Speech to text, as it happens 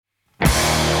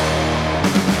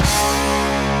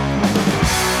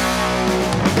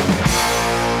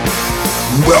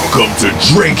Welcome to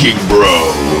Drinking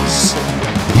Bros.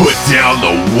 Put down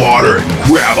the water and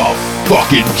grab a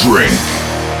fucking drink.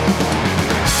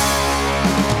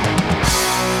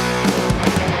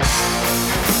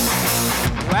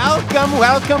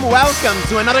 Welcome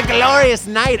to another glorious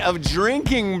night of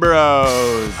Drinking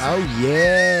Bros. Oh,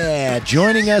 yeah.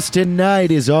 Joining us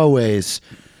tonight, as always,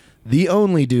 the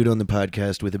only dude on the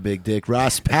podcast with a big dick,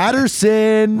 Ross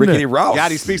Patterson. Rickety Rouse.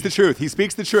 God, he speaks the truth. He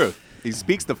speaks the truth. He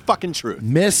speaks the fucking truth.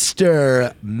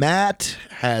 Mr. Matt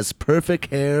has perfect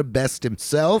hair, best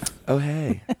himself. Oh,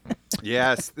 hey.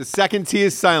 Yes, the second T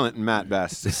is silent in Matt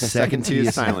Best. The second T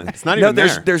is silent. It's not even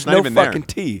there. There's not no even fucking there.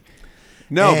 T.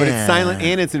 No, but it's silent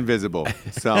and it's invisible.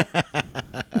 So,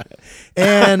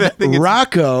 And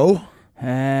Rocco.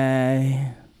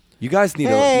 Hey. You guys need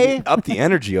to up the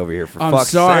energy over here, for I'm fuck's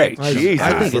sorry. sake. Jesus,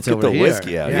 I think it's look over at the here.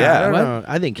 whiskey out. I Yeah. don't know.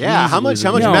 I think yeah, how much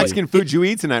No. Mexican food did you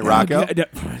eat tonight, Rocco?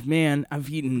 Man, I've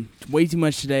eaten way too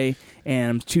much today,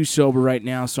 and I'm too sober right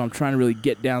now, so I'm trying to really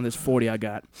get down this 40 I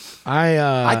got.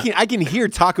 I can hear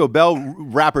Taco Bell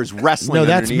rappers wrestling. No,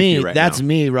 that's underneath me. you right That's now.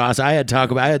 me, Ross. I had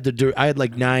Taco Bell. I had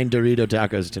like 9 Dorito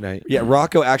tacos tonight. Yeah,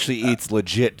 Rocco actually eats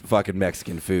legit fucking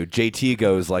Mexican food. JT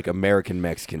goes like American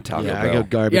Mexican Taco Yeah, Bell. I go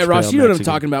garbage. Yeah, Ross, Pail you know what I'm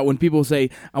Mexican. talking about when people say,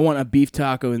 I want a beef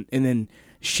taco, and then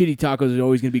shitty tacos are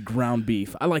always going to be ground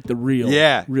beef. I like the real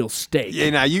steak. Yeah,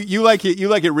 now you like it. You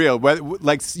like it real.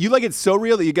 Like you like it so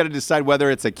real that you got to decide whether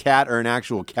it's a cat or an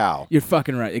actual cow. You're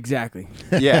fucking right. Exactly.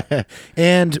 Yeah,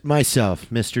 And myself,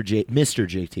 Mr. JT. Mr.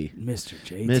 JT. Mr.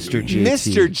 JT.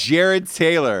 Mr. Jared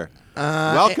Taylor.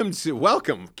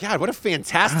 Welcome. God, what a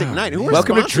fantastic night. Who are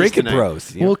Welcome to sponsors Drinking tonight?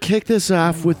 Bros. Yeah. We'll kick this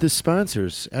off with the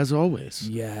sponsors, as always.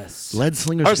 Yes. Lead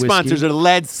Slingers Our Whiskey. sponsors are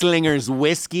Lead Slingers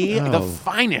Whiskey, the Oh.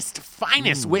 finest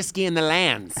whiskey in the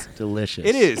lands. Delicious.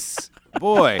 It is.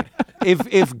 Boy,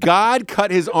 if God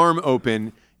cut his arm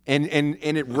open and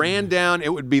it ran down,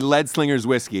 it would be Lead Slingers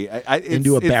Whiskey.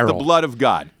 Into a It's barrel. the blood of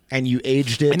God. And you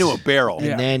aged it Into a barrel. And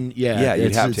Yeah. then, Yeah, you'd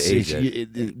it's- have to it's-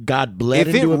 age God bled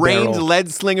If it into a rained barrel.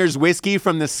 Lead Slingers Whiskey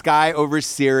from the sky over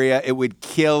Syria, it would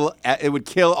kill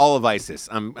all of ISIS.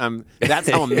 That's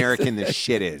how American this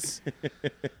shit is.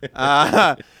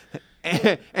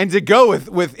 And to go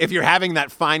with if you're having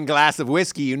that fine glass of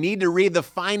whiskey, you need to read the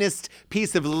finest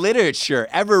piece of literature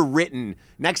ever written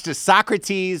next to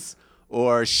Socrates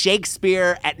or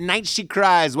Shakespeare. At night she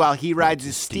cries while he rides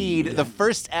his steed, the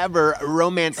first ever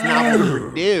romance novel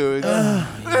produced.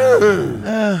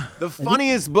 The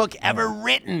funniest book ever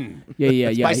written.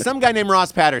 Yeah. By some guy named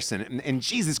Ross Patterson. And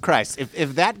Jesus Christ,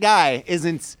 if that guy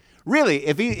isn't really,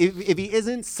 if he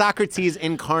isn't Socrates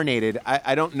incarnated,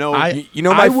 I don't know. I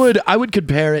would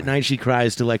compare At Night She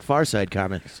Cries to like Far Side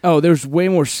comics. Oh, there's way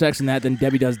more sex in that than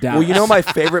Debbie Does Dallas. Well, you know, my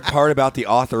favorite part about the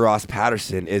author Ross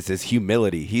Patterson is his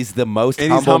humility. He's the most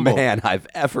And he's humble humble. man I've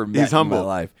ever met He's humble. in my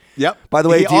life. Yep. By the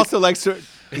way, he also likes to.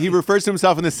 He refers to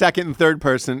himself in the second and third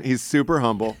person. He's super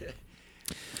humble.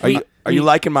 Are you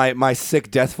liking my sick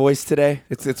death voice today?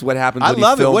 It's what happens. I when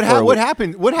love you it. film What for a week.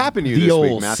 happened? What happened to you The this old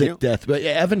week, Matthew? sick death. But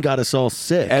Evan got us all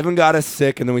sick. Evan got us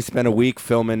sick, and then we spent a week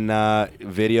filming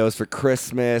videos for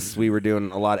Christmas. We were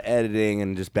doing a lot of editing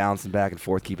and just bouncing back and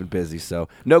forth, keeping busy. So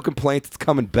no complaints. It's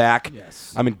coming back.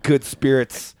 Yes. I'm in good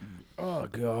spirits. Oh,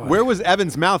 God. Where was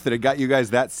Evan's mouth that it got you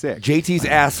guys that sick? JT's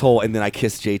asshole, and then I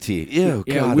kissed JT. Ew,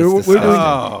 Yeah, God, we're that's doing.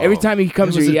 disgusting. Every time he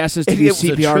comes here, he asks us to do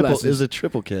CPR lessons. It was a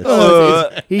triple kiss.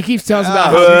 He keeps telling us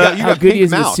about You how got good he pink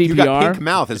is with mouth. CPR. You got pink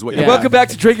mouth, is what you Yeah. got. Welcome back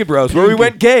to Drinking Bros, where we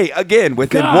went gay again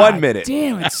within God 1 minute.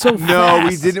 Damn, it's so No,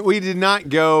 fast. we didn't. We did not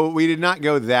go. We did not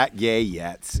go that gay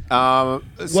yet.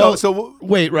 So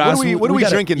Wait, Ross. What are we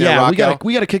gotta- drinking there, yeah, Rocco?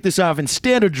 we gotta kick this off in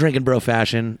standard Drinking Bro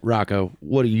fashion. Rocco,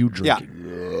 what are you drinking?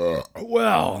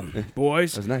 Well,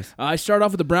 boys, That was nice. I start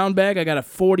off with a brown bag. I got a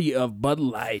 40 of Bud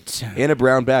Light. In a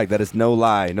brown bag. That is no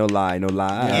lie. No lie. No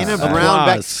lie. In a Yes. brown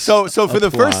bag. Applause. So for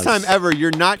the first Applause. time ever,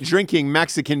 you're not drinking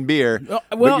Mexican beer, well-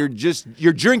 but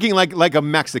you're drinking like a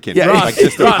Mexican. Yeah, like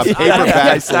just a Ross, paper yeah,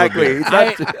 bag. exactly.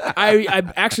 I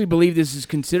actually believe this is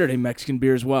considered a Mexican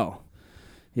beer as well.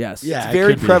 Yes. Yeah. It's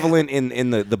very It could be. prevalent in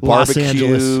the Los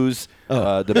barbecues,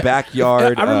 the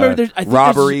backyard, I remember there's- I think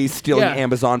robberies, there's- stealing yeah.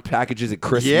 Amazon packages at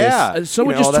Christmas. Yeah.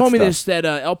 Someone You know, just all told me that this that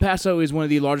El Paso is one of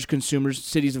the largest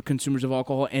cities of consumers of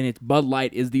alcohol, and it's Bud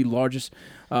Light is the largest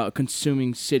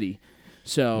consuming city.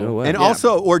 So No way. And Yeah.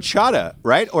 also horchata,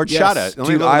 right? Horchata. Yes. Don't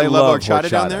Dude, they I love horchata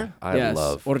down there? I yes,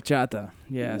 love. horchata.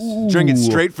 Yes. Drinking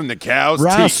straight from the cow's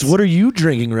Ross, teeth. what are you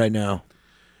drinking right now?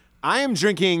 I am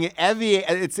drinking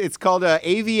it's called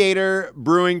Aviator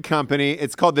Brewing Company.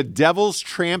 It's called the Devil's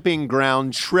Tramping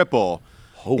Ground Triple.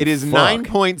 Oh, it is fuck.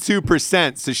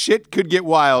 9.2%, so shit could get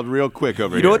wild real quick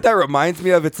over You here. know what that reminds me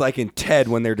of? It's like in TED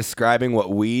when they're describing what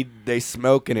weed they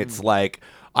smoke, and it's like,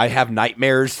 I have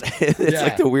nightmares. It's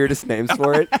like the weirdest names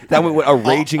for it. That one, a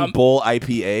Raging Bull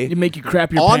IPA. It make you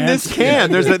crap your On pants. this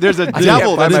can, there's a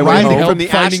devil can't that's find my way rising home. from the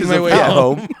Finding ashes my of way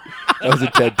hell. Home. That was a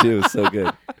TED too. So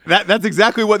good. That's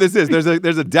exactly what this is. There's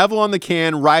a devil on the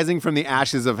can rising from the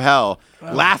ashes of hell,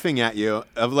 laughing at you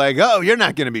of like, oh, you're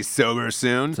not gonna be sober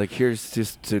soon. It's like, here's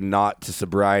just to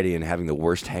sobriety and having the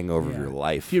worst hangover of your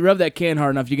life. If you rub that can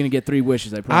hard enough, you're gonna get 3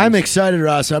 wishes. I promise. I'm excited,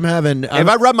 Ross. If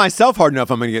I rub myself hard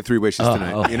enough, I'm gonna get 3 wishes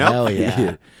tonight. Oh, You know? hell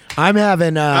yeah. I'm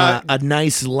having a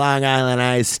nice Long Island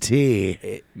iced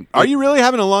tea. Are you really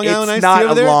having a Long Island It's iced not tea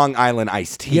over a there? Long Island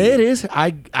iced tea. Yeah, it is.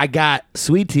 I got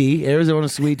sweet tea, Arizona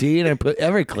sweet tea, and I put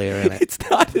Everclear in it. It's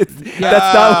not. That's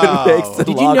not what makes it.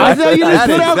 Did you Long know- I thought you just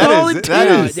put alcohol in tea.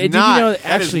 That is Did you not. know that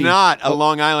actually- is not a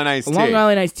Long Island iced tea. Long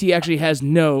Island iced tea actually has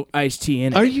no iced tea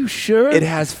in it. Are you sure? It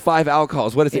has 5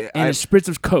 alcohols. What is it? and a spritz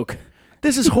of Coke.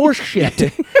 This is horse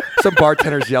shit. Some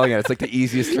bartender's yelling at it. It's like the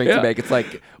easiest drink to make. It's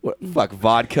like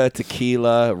vodka,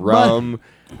 tequila, rum.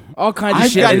 All kinds of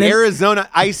I've shit. got And then- Arizona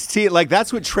iced tea. Like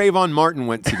that's what Trayvon Martin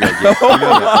went to go get. Oh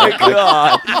my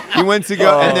god! He went to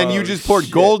go, and then you just poured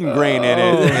Golden Grain in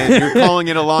it, and you're calling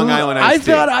it a Long Island I iced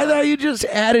tea. thought you just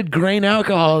added grain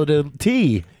alcohol to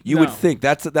tea. You would think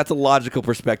that's a logical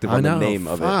perspective on the name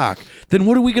of it. Fuck. Then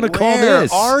what are we gonna call Where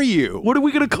this? are you? What are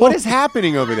we gonna call What is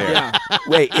happening over there?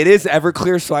 Wait, it is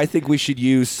Everclear, so I think we should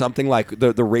use something like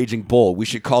the Raging Bull. We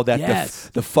should call that Yes.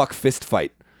 the fuck fist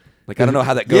fight. Like I don't know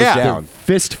how that goes Yeah. down.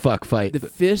 fist fuck fight? the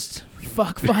fist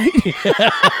fuck fight.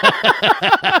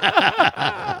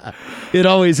 It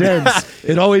always ends.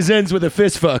 It always ends with a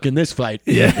fist fuck in this fight.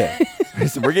 Yeah.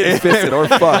 So we're getting fisted or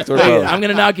fucked or Wait, both. I'm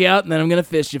gonna knock you out, and then I'm gonna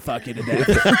fist you, fuck you to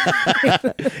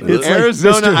death. It's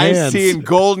Arizona like Mr. iced Hands. tea and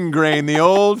Golden Grain, the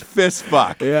old fist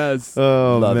fuck. Yes.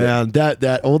 Oh Love man,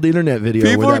 that old internet video.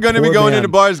 People where are that going to be poor going man- into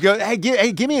bars. Go, hey,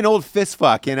 give me an old fist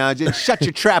fuck, and just shut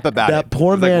your trap about it. That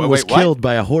poor It's like, man wait, was what? killed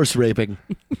by a horse raping.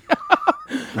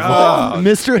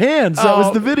 Mr. Hands. That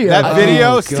was the video. That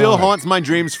video Oh, still God. haunts my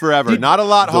dreams forever. Not a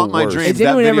lot haunt my worst. dreams. Has That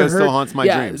anyone video ever still heard? haunts my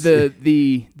yeah, dreams.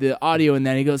 the audio in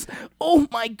that. He goes, "Oh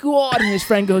my god!" And his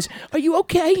friend goes, "Are you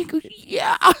okay?" He goes,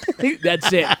 "Yeah."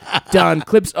 That's it. Done.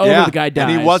 Clips over. yeah, The guy dies.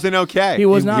 and he wasn't okay. He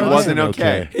was not He okay. wasn't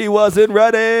okay. He wasn't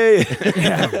ready.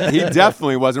 He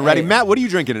definitely wasn't ready. Matt, what are you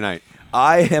drinking tonight?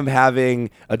 I am having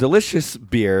a delicious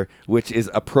beer, which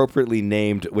is appropriately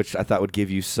named, which I thought would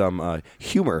give you some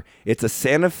humor. It's a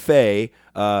Santa Fe.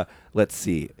 Let's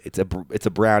see. It's a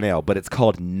brown ale, but it's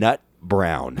called Nut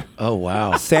Brown. Oh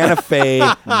wow. Santa Fe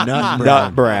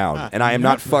Nut Brown. And I am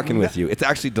not fucking with you. It's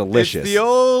actually delicious. It's the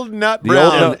old nut The brown.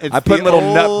 old nut- It's I put the little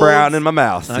nut old- brown in my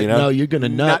mouth. You know, No, you're gonna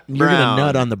nut. Nut You're gonna brown.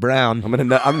 nut on the brown. I'm gonna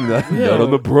nut on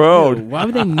the brown. Why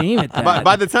would they name it that?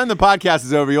 By the time the podcast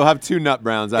is over, you'll have 2 nut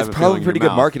browns. I have It's a probably feeling, in pretty your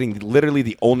good mouth. marketing. Literally,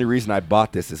 the only reason I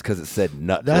bought this is because it said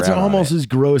nut. That's brown on almost it. as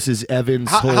gross as Evan's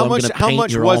whole. How I'm much? gonna How paint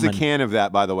much your was almond. a can of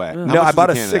that? By the way, How much No, I was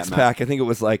bought a can of that, 6-pack. I think it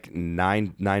was like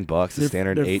 $9. A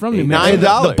standard they're 8. from New $8. Mexico.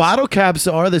 $9. The bottle caps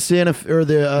are the or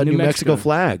the New Mexico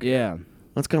flag. Yeah.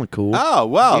 That's kind of cool. Oh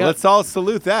well, They got- let's all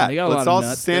salute that. they got a Let's lot all of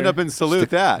nuts stand there. up and salute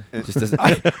that. Just as,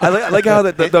 I like how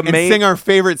the and main sing our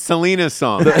favorite Selena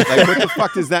song. Like, what the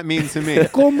fuck does that mean to me?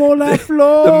 Como la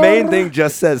flor. the main thing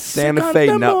just says Santa Fe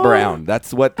Cantamos. Nut Brown.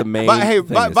 That's what the main. But hey,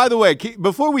 thing is. by the way,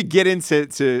 before we get into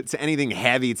to anything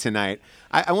heavy tonight,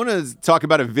 I want to talk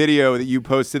about a video that you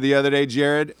posted the other day,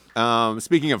 Jared.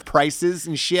 Speaking of prices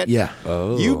and shit. Yeah.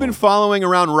 You've been following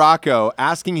around Rocco,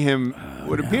 asking him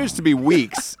what appears to be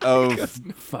weeks of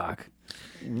Fuck.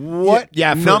 what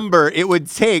Yeah, for- number it would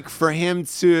take for him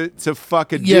to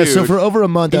fuck a dude. Yeah. So for over a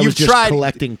month, I And was you've just tried-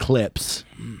 collecting clips.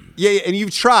 Yeah, and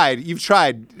you've tried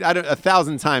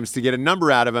 1,000 times to get a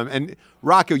number out of him, and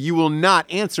Rocco, you will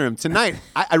not answer him tonight.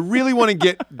 I really want to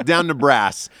get down to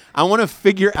brass. I want to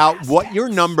figure out what your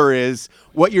number is,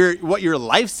 what your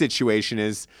life situation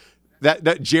is,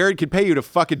 that Jared could pay you to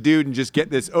fuck a dude and just get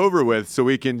this over with, so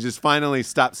we can just finally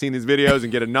stop seeing these videos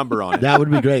and get a number on it. That would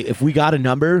be great if we got a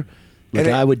number. Like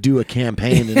I would do a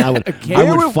campaign, and I would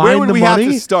Where would- find where would the we have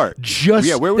money. to start? Just,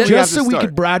 Yeah, where would we have just to so we start?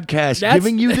 could broadcast, That's-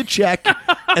 giving you the check,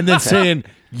 and then saying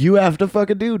you have to fuck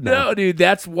a dude now. No, dude,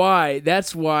 that's why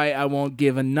I won't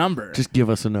give a number. Just give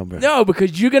us a number. No,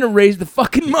 because you're gonna raise the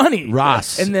fucking money,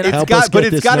 Ross, And then help It's us got, but get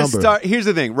it's this got to number. start. Here's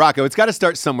the thing, Rocco. It's got to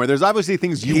start somewhere. There's obviously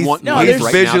things you want. no, in there's-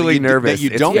 life right now visually that you, nervous. that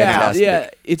you It's don't yeah, have. yeah.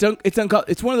 It's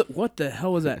it's one of the, what the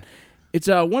hell was that? It's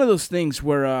one of those things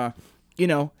where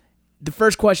the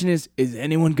first question is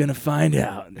anyone gonna find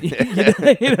out? You know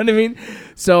what I mean?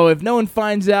 So if no one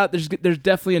finds out, there's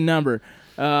definitely a number.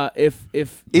 If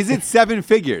Is it 7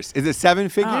 figures? Is it 7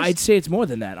 figures? I'd say it's more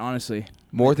than that, honestly.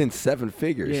 More than 7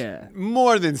 figures. Yeah.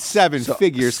 More than 7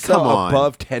 figures. So Come on.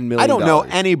 above $10 million. I don't know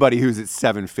anybody who's at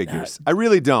 7 figures. I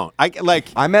really don't. I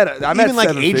met even like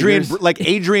 7 Adrian, figures. like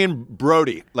Adrian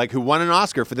Brody, like who won an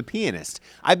Oscar for The Pianist.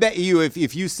 I bet you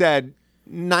if you said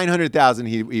 900,000,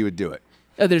 he would do it.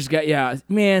 Oh, there's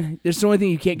man. There's the only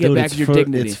thing you can't get Dude, back it's is your for,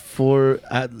 dignity. It's for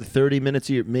 30 minutes,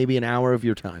 maybe an hour of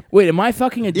your time. Wait, am I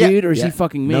fucking a Yeah. dude or is Yeah. he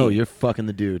fucking me? No, you're fucking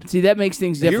the dude. See, that makes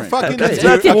things different. You're fucking Okay. the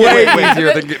That's dude. way Okay, wait.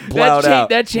 easier than getting plowed out.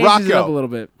 That changes it Rocco. up a little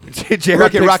bit.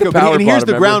 Jared picks Rocco, the power and here's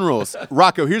bottom, the ground remember? rules.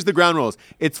 Rocco, here's the ground rules.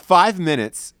 It's 5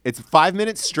 minutes. It's 5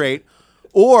 minutes straight.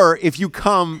 Or if you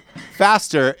come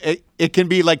faster, it can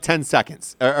be like 10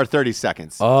 seconds or 30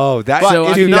 seconds. Oh, that, But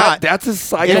if dude, not- that's a if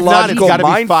not, it's psychological gotta be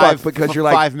mind five- fuck because you're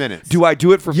like, 5 minutes. do I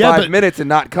do it for Yeah, 5 but- minutes and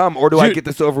not come, or do I Dude, get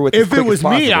this over with? as If quick it was as me,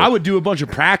 possible? I would do a bunch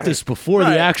of practice before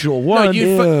Right. the actual No, one.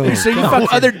 you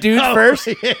fuck other dudes first.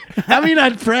 I mean,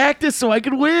 I'd practice so I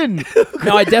could win.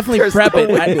 No, I definitely There's prep no it.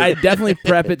 way. I definitely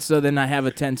prep it so then I have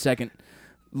a 10-second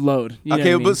load. You know Okay,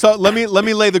 what I mean? but so let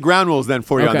me lay the ground rules then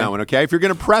for you on Okay. that one. Okay, if you're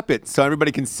gonna prep it so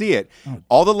everybody can see it,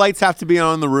 all the lights have to be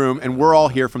on in the room, and we're all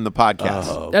here from the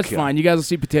podcast. That's fine. You guys will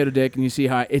see Potato Dick, and you see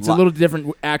how it's a little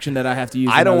different action that I have to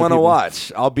use. I don't want to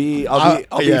watch. I'll be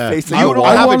facing You the don't wall.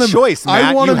 have a him, choice, I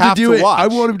Matt. want You him have to do to it. watch. I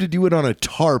want him to do it on a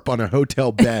tarp on a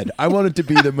hotel bed. I want it to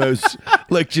be the most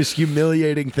just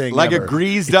humiliating thing Like ever. a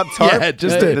greased up tarp. Yeah,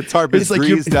 just the tarp is it's like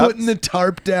greased you're up. putting the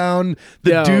tarp down.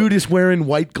 The No. dude is wearing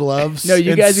white gloves. No,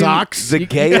 you and guys are- socks. The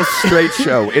gayest straight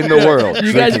show in the world.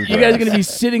 You guys Drinking are Bros. going to be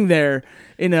sitting there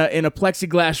in a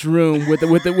plexiglass room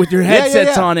with your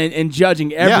headsets yeah. on and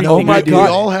judging everything. Oh my you do. We God.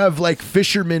 all have like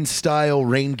fisherman style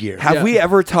rain gear. Have Yeah. we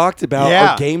ever talked about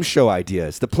Yeah. our game show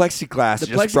ideas? The plexiglass The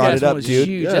just plexiglass brought it one up, was dude.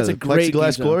 huge. Yeah, That's a the great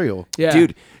plexiglass game glory show. hole. Yeah,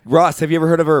 Dude, Ross, have you ever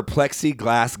heard of our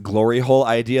plexiglass glory hole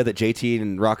idea that JT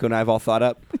and Rocco and I have all thought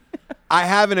up? I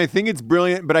haven't. I think it's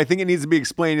brilliant, but I think it needs to be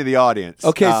explained to the audience.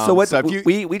 Okay, so what if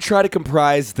you, we try to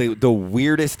comprise the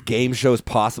weirdest game shows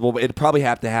possible, but it'd probably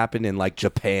have to happen in like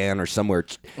Japan or somewhere.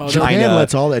 China Japan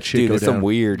lets all that shit Dude, go there's some down.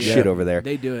 weird shit over there.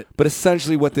 They do it. But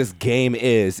essentially, what this game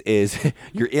is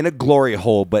you're in a glory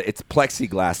hole, but it's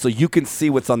plexiglass, so you can see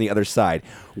what's on the other side.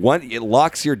 It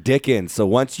locks your dick in. So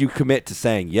once you commit to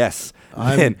saying yes,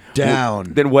 I'm down.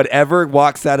 Then whatever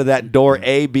walks out of that door,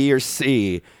 A, B, or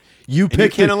C. You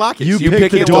pick can't the, unlock it. You So you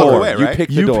pick the can't walk door. away, You right? pick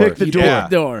the You door. pick the You door. pick Yeah.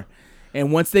 the door,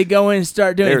 and once they go in and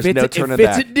start doing There's it, no if turning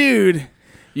it's a back. dude,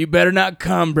 you better not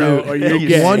come, bro, or you're Dude,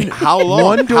 gay. one- how long?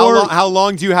 One how door- long? How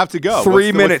long do you have to go? 3 What's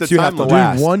the minutes you have to timeline?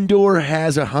 last. Dude, one door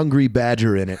has a hungry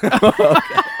badger in it.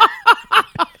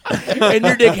 and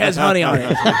your dick has honey on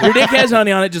it. Your dick has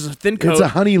honey on it, just a thin coat. It's a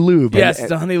honey lube. Yes,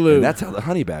 it's a honey lube. And that's how the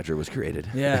honey badger was created.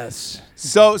 yes.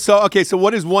 So okay. So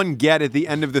what does one get at the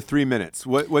end of the 3 minutes?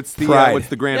 What's the Pride.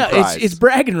 grand Yeah, prize? it's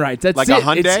bragging rights. That's like it. a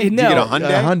Hyundai. It's, Do you no, get a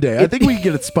Hyundai? Hyundai. I think we can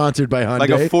get it sponsored by Hyundai. Like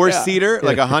a 4-seater,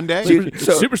 like a Hyundai. Dude,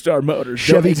 so- Superstar Motors.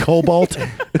 Chevy Cobalt.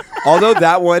 Although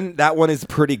that one is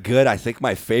pretty good, I think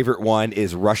my favorite one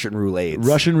is Russian roulades.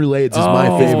 Russian roulades is Oh, my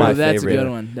is favorite. my that's favorite. a good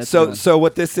one. That's a good one. So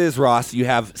what this is, Ross, you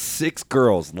have 6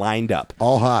 girls lined up,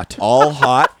 All hot. all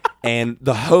hot, and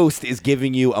the host is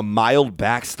giving you a mild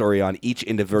backstory on each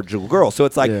individual girl. So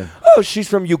it's like, Yeah. oh, she's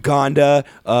from Uganda.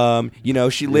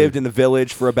 She lived in the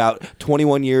village for about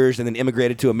 21 years and then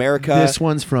immigrated to America. This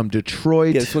one's from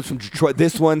Detroit. Yeah, this one's from Detroit.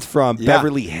 This one's from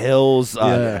Beverly Hills.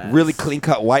 Yeah. Really clean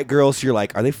cut white girls. So you're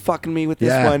like, are they fucking me with this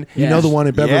yeah. one? You know the one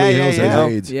in Beverly Yeah, Hills yeah, has yeah.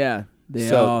 AIDS. Yeah. They all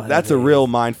So have that's a AIDS. real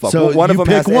mind fuck. So Well, one of you them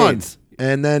pick has one, AIDS.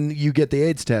 and then you get the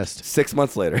AIDS test. 6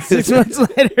 months later. 6 months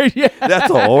later, yeah. That's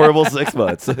a horrible 6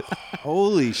 months.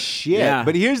 Holy shit! Yeah.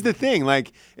 But here's the thing: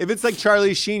 like, if it's like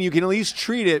Charlie Sheen, you can at least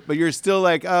treat it, but you're still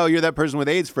like, oh, you're that person with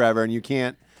AIDS forever, and you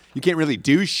can't really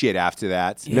do shit after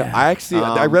that. No,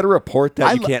 I read a report that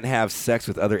I you lo- can't have sex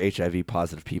with other HIV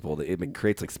positive people. That it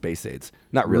creates like space AIDS.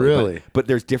 Not really. Really? But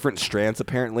there's different strands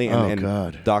apparently, Oh, and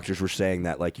God. doctors were saying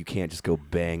that like you can't just go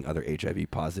bang other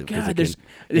HIV positive. 'cause God, it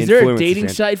can is there a influence the dating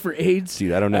strand. site for AIDS?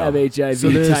 Dude, I don't know. I have HIV So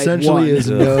there type essentially 1.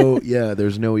 is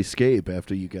there's no escape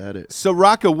after you got it. So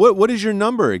Rocco, what is your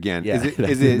number again? Yeah, is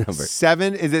that's it the number.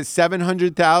 7? Is it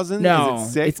 700,000? No, is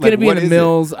it 6? it's going to be in the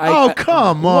mills.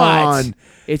 Come What? on.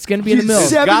 It's going to be in the mills.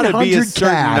 It's gotta be a 700 certain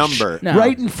cash number. No.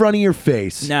 right in front of your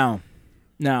face. No.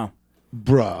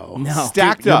 bro. No.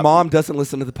 Stacked Your up. mom doesn't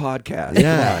listen to the podcast.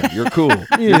 Yeah. Come on, you're cool.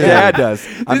 Your dad does.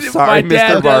 I'm sorry, My dad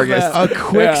Mr. does Vargas. that. A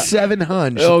quick Yeah.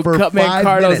 700 Oh, for Cutman 5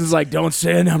 Carlos minutes. is like, don't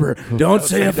say a number. Don't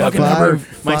say a fucking Five- number.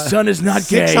 My five- son is not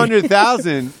gay.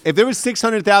 600,000. If there was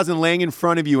 600,000 laying in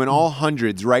front of you in all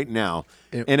hundreds right now,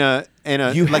 in a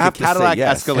You like a have to say Cadillac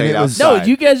yes. Escalade And it was- No, outside.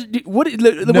 you guys. What?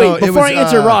 No, Wait, it before was, I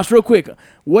answer Ross, real quick.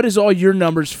 What is all your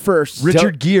numbers first?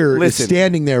 Richard Gere listen. is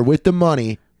standing there with the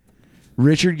money.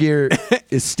 Richard Gere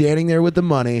is standing there with the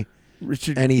money,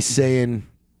 Richard. and he's saying,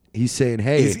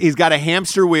 "Hey, He's got a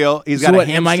hamster wheel. He's So got what,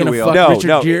 a am I hamster gonna wheel. fuck No, Richard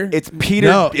no, Gere? it's Peter.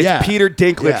 No, it's yeah. Peter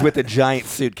Dinklage Yeah. with a giant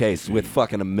suitcase with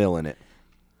fucking $1 million in it.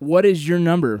 What is your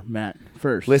number, Matt?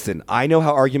 First. Listen, I know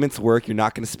how arguments work. You're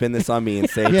not going to spin this on me and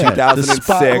say Yeah, the 2006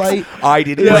 spotlight I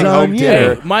didn't is bring on home you.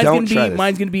 dinner. Hey, mine's Don't gonna try be this.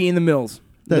 mine's gonna be in the mills.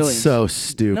 that's Millions. so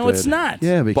stupid." No, it's not.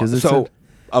 Yeah, because it's So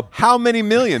How many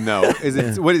million though? Is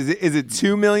it what is it? Is it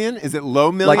 2 million? Is it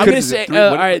low million? I'm gonna Is it say, 3?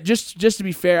 all What- right. Just to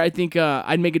be fair, I think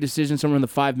I'd make a decision somewhere in the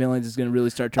 5 millions is gonna really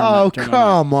start turning. oh turning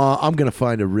come on, I'm gonna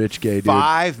find a rich gay dude.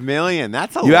 5 million.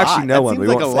 That's a lot. You actually know that one. seems We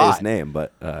like won't a say lot. his name,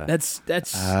 but That's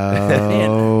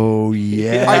Oh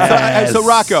yeah. All right, so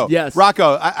Rocco, Yes.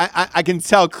 Rocco, I can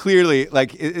tell clearly,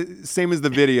 like same as the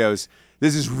videos,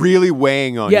 this is really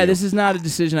weighing on you. yeah. This is not a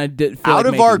decision I did. Feel out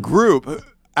like of our making. group.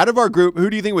 Out of our group, who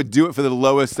do you think would do it for the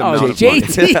lowest Oh, amount of money?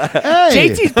 JT.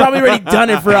 JT's probably already done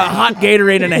it for a hot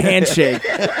Gatorade and a handshake.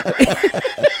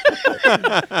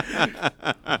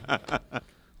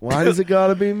 Why does it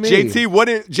gotta be me?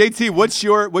 JT,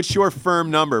 what's your firm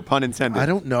number? Pun intended. I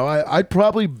don't know. I'd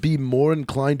probably be more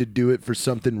inclined to do it for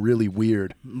something really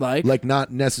weird, Like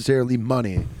not necessarily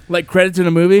money. like credits in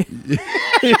a movie.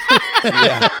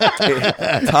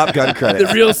 Top Gun credits.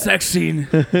 The real sex scene.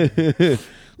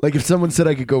 Like if someone said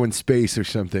I could go in space or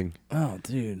something, Oh,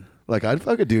 dude. like I'd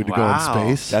fuck a dude to go in Wow.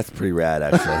 space. That's pretty rad,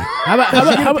 actually. How about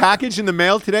Did you get a package in the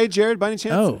mail today, Jared? By any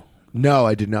chance? Oh, No,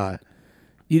 I did not.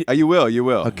 You will. You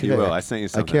will. Okay. You will. I sent you I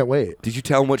something. can't wait. Did you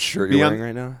tell him what shirt you're Beyond-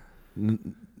 wearing right now?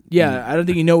 yeah. I don't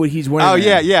think you know what he's wearing. Oh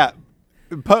there. yeah.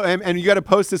 And you got to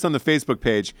post this on the Facebook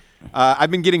page. I've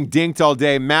been getting dinked all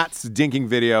day. Matt's dinking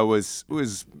video was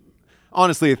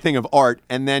honestly a thing of art.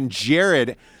 And then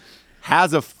Jared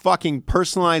has a fucking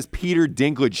personalized Peter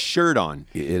Dinklage shirt on.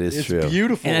 It is true.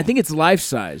 Beautiful. And I think it's life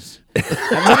size.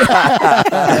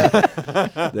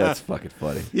 That's fucking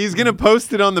funny. He's gonna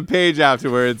post it on the page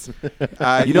afterwards. You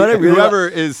know what I really whoever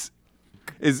is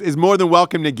more than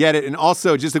welcome to get it. And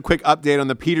also, just a quick update on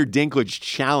the Peter Dinklage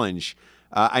challenge.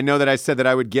 I know that I said that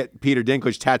I would get Peter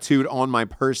Dinklage tattooed on my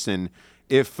person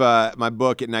if my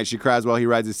book At Night She Cries While He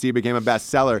Rides the Sea became a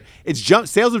bestseller.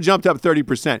 Sales have jumped up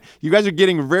 30%. You guys are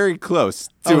getting very close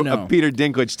to Oh, no. a Peter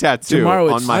Dinklage tattoo Tomorrow on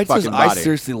it's- my fucking I body.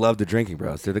 seriously love the Drinking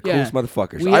Bros. They're the Yeah. coolest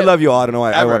motherfuckers. We I have- love you all. I don't know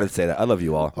why I Ever. wanted to say that. I love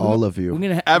you all. all of you. We're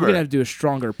gonna Ever. have to do a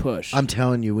stronger push. I'm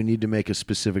telling you, we need to make a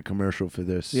specific commercial for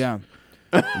this. yeah.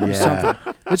 Yeah.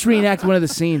 Let's reenact one of the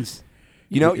scenes.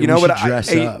 You know We what? should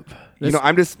dress up.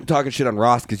 I'm just talking shit on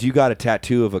Ross because you got a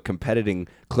tattoo of a competing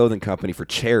clothing company for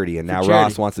charity, and now charity.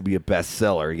 Ross wants to be a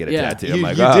bestseller and get a Yeah. tattoo. I'm You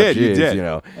like, did, oh, you geez, did. You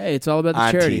know, Hey, it's all about the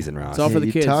I'm charity. teasing, Ross. It's all for the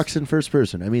you kids. talks in first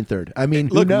person. I mean third. I mean,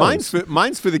 Look, who knows?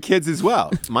 mine's for the kids as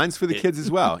well. Mine's for the kids as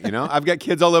well. You know, I've got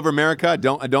kids all over America. I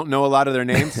don't know a lot of their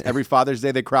names. Every Father's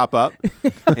Day they crop up,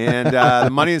 and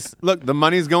the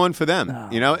money's going for them.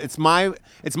 You know, it's my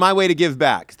way to give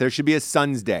back. There should be a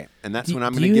Son's Day, and that's when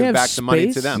I'm going to give back the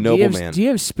money to them. No. Do you, Noble have, man. do you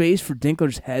have space for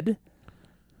Dinkler's head?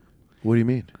 What do you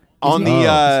mean, On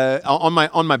the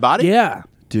on my body. Yeah.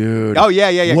 dude? Oh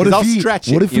yeah. What 'cause if I'll he? stretch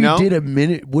it. What if you he know? did a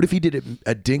minute? What if he did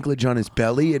a Dinklage on his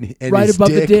belly and Right his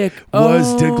above the dick.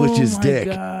 was Oh, Dinklage's my dick?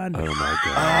 God. oh my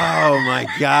god. Oh my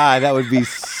God, that would be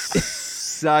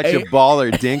such a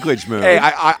baller Dinklage move. Hey,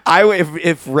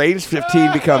 if Range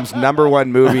 15 becomes #1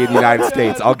 movie in the United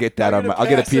States, I'll get that on my. I'll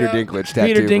get a Peter Dinklage tattoo.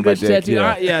 Peter for my Dinklage dick. tattoo.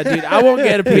 Yeah. Yeah, dude. I won't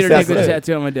get a Peter That's Dinklage it.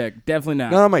 tattoo on my dick. Definitely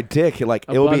not. Not on my dick. Like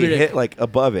it'll Above be your hit dick. like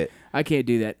above it. I can't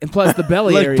do that. And plus the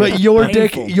belly Like, area. but is your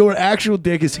painful. dick, your actual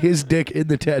dick is his dick in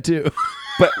the tattoo.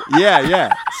 But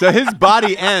Yeah. So his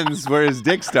body ends where his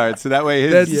dick starts. So that way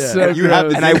his That's so you have the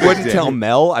gross. and I Dinklage wouldn't dick. tell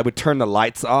Mel. I would turn the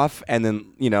lights off and then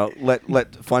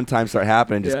let fun time start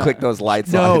happening. Just Yeah. click those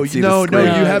lights on. No, And see no, the no.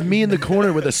 screen. You have me in the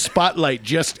corner with a spotlight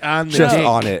just on the just dick.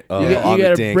 on it. You, on you the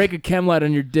gotta dink. break a chem light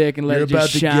on your dick and let You're it about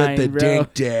just to shine, get the bro.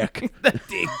 dink dick. The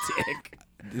dink dick.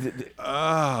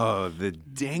 Oh, the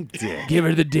dink dick. Give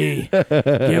her the D. Give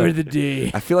her the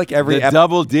D. I feel like every The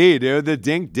double D, dude. The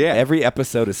dink dick. every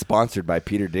episode is sponsored by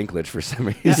Peter Dinklage for some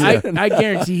reason. I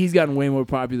guarantee he's gotten way more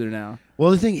popular now.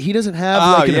 Well, the thing, he doesn't have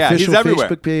Oh, like an yeah, he's official everywhere.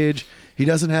 Facebook page. He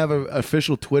doesn't have an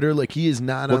official Twitter. Like he is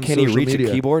not on Can he social reach media.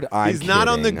 a keyboard? He's not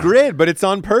on the kidding. grid, but it's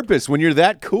on purpose. When you're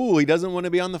that cool, he doesn't want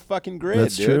to be on the fucking grid.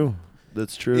 That's dude. true.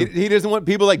 That's true. He doesn't want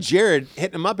people like Jared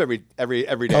hitting him up every day.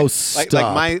 Oh, Like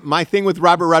stop. my thing with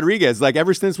Robert Rodriguez. Like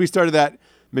ever since we started that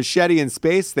machete in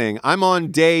space thing, I'm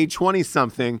on day 20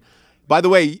 something. By the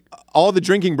way, all the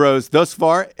drinking bros thus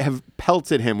far have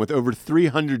pelted him with over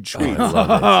 300 tweets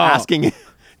asking.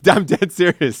 I'm dead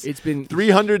serious. It's been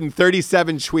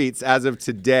 337 tweets as of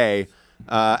today.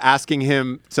 Asking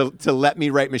him to let me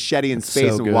write machete in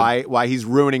space so and why he's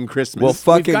ruining Christmas. Well,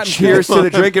 fucking gotten cheers to the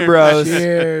drinking bros.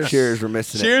 Cheers. Cheers, we're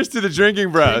missing it. Cheers to the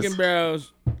drinking bros. Drinking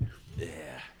bros.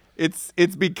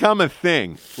 It's become a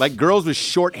thing. Like girls with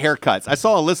short haircuts. I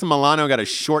saw Alyssa Milano got a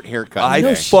short haircut. I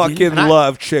No, she fucking didn't.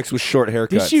 love chicks with short haircuts.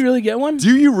 Did she really get one?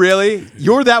 Do you really?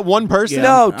 You're that one person? Yeah.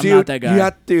 No, I'm dude. not that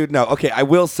guy. Dude, no. Okay, I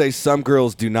will say some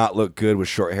girls do not look good with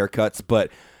short haircuts,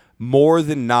 but more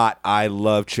than not, I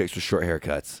love chicks with short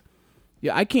haircuts.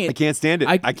 Yeah, I can't. I can't stand it.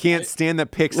 I can't stand the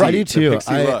pixie. I do the too.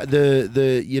 pixie look.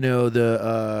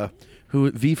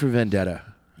 Who V for Vendetta.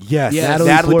 Yes, Yes.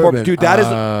 Natalie Portman. Portman. Dude, that is.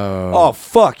 Oh. Oh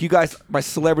fuck, you guys! My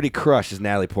celebrity crush is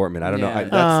Natalie Portman. I don't know. Yeah.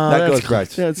 That goes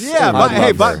right. Yeah, I but,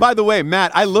 hey, love her. by the way,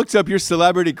 Matt, I looked up your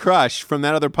celebrity crush from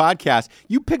that other podcast.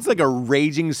 You picked like a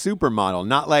raging supermodel,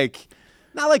 not like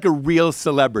a real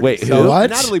celebrity. Wait, So who?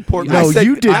 What? Natalie Portman. No, I said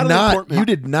you did Natalie not. Portman. You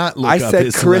did not look I up said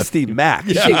his Christy Mack.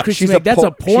 Shit, Christy She's Mack, that's a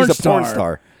porn She's a porn star.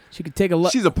 star. She could take a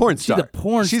look. She's a porn star. She's a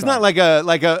porn She's star. not like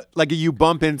a you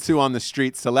bump into on the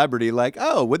street celebrity. Like,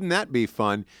 oh, wouldn't that be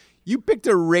fun? You picked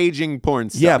a raging porn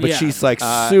star. Yeah, but Yeah. she's like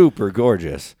super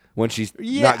gorgeous when she's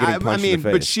not getting punched in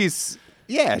the face. but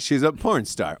she's a porn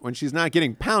star when she's not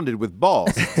getting pounded with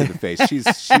balls to the face.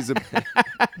 She's a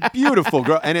beautiful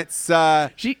girl, and it's so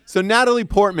Natalie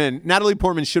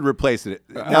Portman should replace it.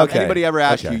 Now, if Okay. anybody ever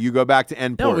asks Okay. you go back to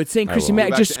N. No, it's saying Christy will. Mack.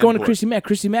 Go back Just to going to N-port. Christy Mack.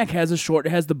 Christy Mack has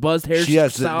the buzzed hair. She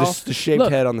has style. the shaved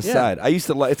Look, head on the yeah. side. I used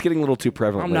to like. It's getting a little too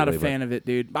prevalent. I'm not a lately, fan of it,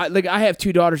 dude. I have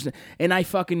 2 daughters, and I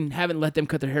fucking haven't let them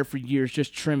cut their hair for years.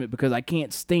 Just trim it because I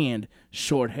can't stand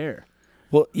short hair.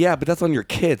 Well, yeah, but that's on your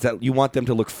kids. That you want them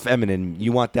to look feminine.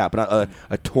 You want that, but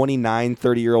a 29,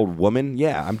 30-year-old woman.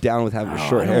 Yeah, I'm down with having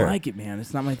short I hair. don't like it, man.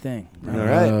 It's not my thing. All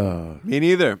right. Me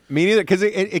neither. Because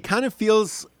it kind of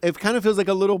feels like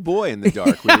a little boy in the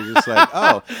dark. Where you're just like,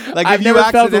 oh, like I've if you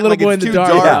never felt a accident- little like boy in it's the too dark.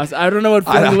 dark. House. I don't know what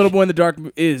feeling a little boy in the dark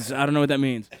is. I don't know what that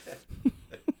means.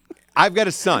 I've got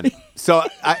a son, so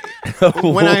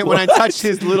when I touch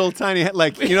his little tiny head,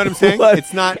 like you know what I'm saying? What?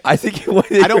 It's not. I think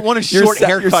I don't want a short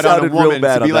haircut on a woman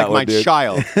to be like my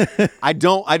child. child. I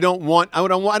don't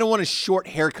want a short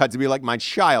haircut to be like my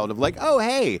child. Of like, oh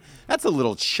hey, that's a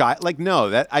little child. Like no,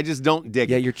 that I just don't dig.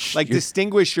 Yeah, it. you're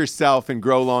distinguish yourself and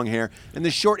grow long hair. And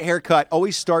the short haircut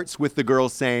always starts with the girl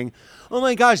saying, "Oh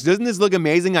my gosh, doesn't this look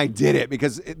amazing? I did it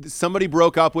because somebody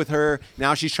broke up with her.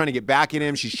 Now she's trying to get back at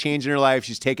him. She's changing her life.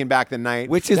 She's taking back the night."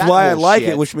 Which is That why I whole like shit.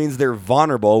 it, which means they're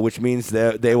vulnerable, which means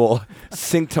that they will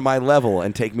sink to my level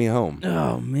and take me home.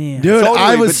 Oh man, Dude, Totally,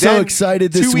 I was but so then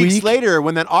excited this 2 weeks week. later,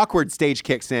 when that awkward stage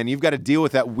kicks in, you've got to deal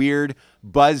with that weird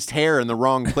buzzed hair in the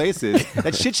wrong places.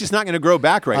 That shit's just not going to grow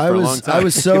back right for a long time. I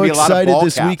was It's so gonna be a lot of excited ball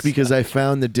this week caps. because I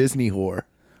found the Disney whore.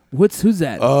 who's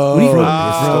that? Oh, What are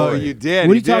you- Oh, you did.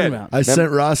 what are you you talking did. about? I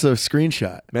sent Ross a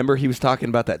screenshot. Remember, he was talking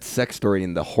about that sex story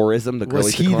in the whorism. The girl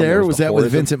Was took he home, there? was Was the that with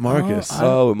whorism. Vincent Marcus?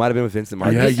 Oh, it might have been with Vincent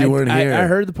Marcus. Yeah, you weren't here. I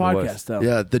heard the It was. podcast though.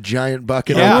 Yeah, the giant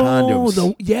bucket Yeah. of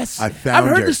condoms. Yes, I I've found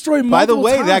heard her. the story. By the multiple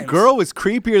way, that times. girl was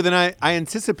creepier than I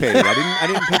anticipated. I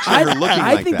didn't picture her looking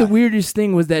I like think that. the weirdest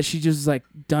thing was that she just was like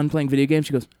done playing video games.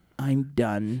 She goes, "I'm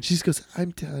done." She just goes, "I'm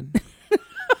done."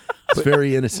 It's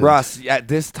very innocent. Ross, at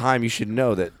this time, you should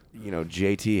know that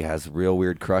JT has real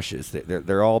weird crushes.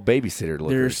 They're all babysitter lookers.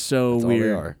 They're so That's all they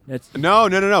weird. are. That's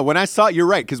No. When I saw you're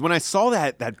right, because when I saw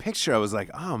that picture, I was like,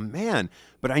 oh man.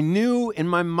 But I knew in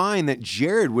my mind that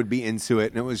Jared would be into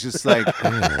it, and it was just like,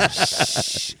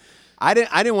 shh. I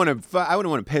wouldn't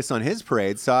want to piss on his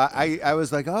parade, so I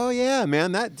was like, oh yeah,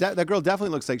 man, that girl definitely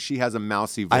looks like she has a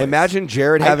mousy voice. I imagine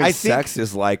Jared having I think- sex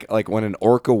is like when an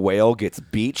orca whale gets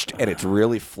beached and it's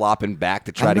really flopping back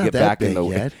to try I'm to not get that back in big the.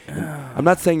 yet. I'm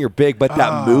not saying you're big, but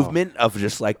that movement of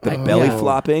just like the belly yeah.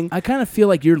 flopping. I kind of feel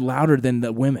like you're louder than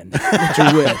the women that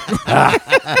you're with.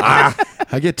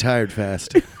 I get tired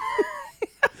fast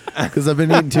because I've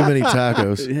been eating too many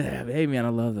tacos. Yeah, hey man, I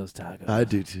love those tacos. I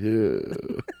do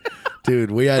too.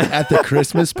 Dude, we had at the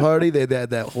Christmas party, they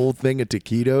had that whole thing of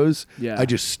taquitos. Yeah. I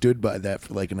just stood by that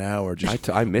for like an hour, just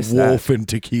I missed that. wolfing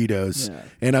taquitos. Yeah.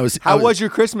 And I was How was your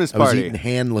Christmas I was party? eating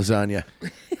hand lasagna.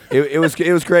 It was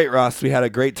great, Ross. We had a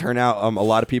great turnout. A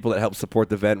lot of people that helped support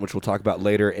the event, which we'll talk about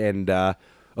later, and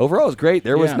overall, it was great.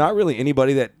 There was Yeah. not really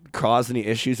anybody that caused any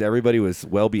issues. Everybody was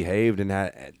well behaved and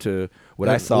had to what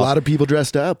I saw. A lot of people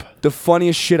dressed up. The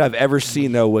funniest shit I've ever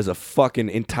seen though was a fucking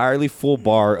entirely full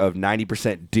bar of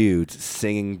 90% dudes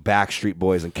singing Backstreet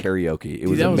Boys and karaoke. It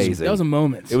was Dude, amazing. That was a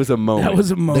moment. It was a moment. That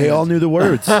was a moment. They all knew the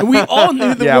words. We all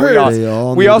knew the yeah, words. They we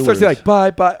all knew the started saying words. like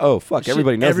bye bye. Oh fuck!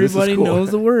 Everybody knows this is Everybody cool.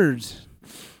 knows the words.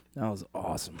 That was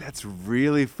awesome. That's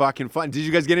really fucking fun. Did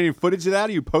you guys get any footage of that?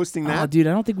 Are you posting that? Oh, dude,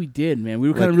 I don't think we did, man. We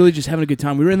were kind of really just having a good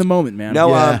time. We were in the moment, man. No,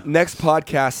 Yeah. next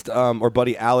podcast, our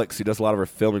buddy Alex, who does a lot of our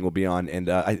filming, will be on, and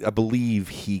I believe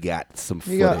he got some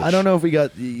footage. I don't know if you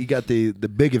got the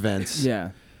big events.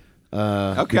 Yeah.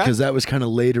 Okay. Because that was kind of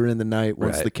later in the night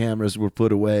once Right. the cameras were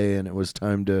put away and it was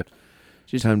time to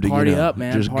Just time to party you know, up,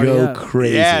 man. just Party go up.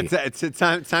 crazy. Yeah, it's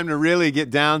time to really get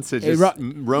down to just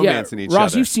romancing each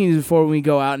Ross, other. you've seen it before when we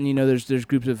go out and there's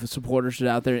groups of supporters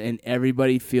out there and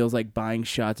everybody feels like buying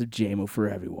shots of JMO for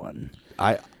everyone.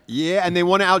 Yeah, and they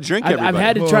want to outdrink I've everybody.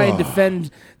 had to try and defend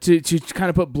to kind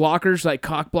of put blockers like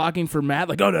cock blocking for Matt.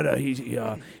 Like, oh no, he's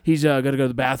got to go to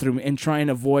the bathroom and try and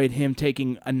avoid him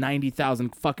taking a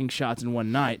 90,000 fucking shots in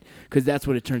one night because that's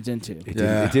what it turns into. It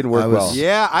didn't work well.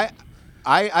 Yeah,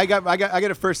 I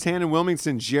got it firsthand in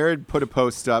Wilmington. Jared put a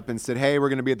post up and said, "Hey, we're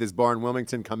going to be at this bar in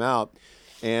Wilmington. Come out."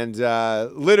 And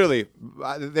literally,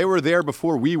 they were there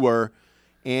before we were,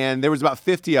 and there was about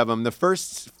 50 of them. The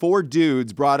first 4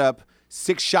 dudes brought up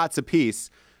 6 shots apiece.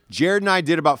 Jared and I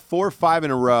did about 4 or 5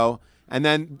 in a row, and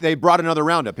then they brought another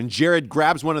round up. And Jared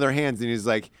grabs one of their hands and he's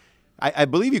like, I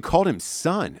believe you called him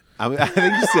son. I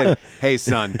think you said, "Hey,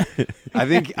 son, I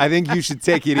think you should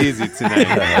take it easy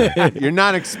tonight. You're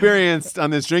not experienced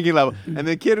on this drinking level." And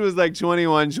the kid was like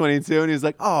 21, 22, and he's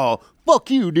like, "Oh,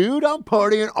 fuck you, dude. I'm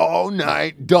partying all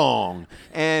night, dong."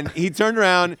 And he turned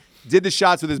around, did the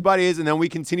shots with his buddies, and then we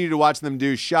continued to watch them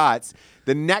do shots.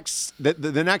 The next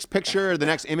picture, or the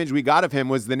next image we got of him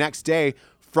was the next day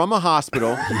from a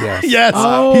hospital. Yes.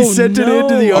 Oh, he sent it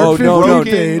into the no. Art no, 15 no.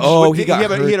 page. Oh, he he got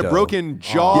had hurt, a though. broken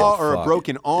jaw Yeah, or a fuck.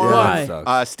 broken arm. Why? that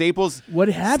sucks. Staples. What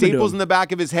happened to Staples him? in the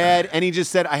back of his head, and he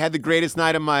just said, "I had the greatest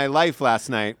night of my life last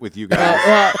night with you guys."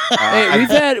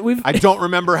 Hey, I don't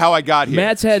remember how I got here.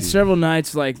 Matt's had several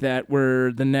nights like that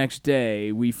where the next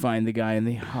day we find the guy in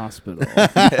the hospital.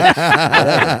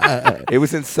 It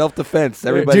was in self-defense.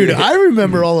 Everybody, Dude, I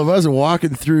remember all of us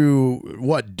walking through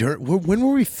what dirt. When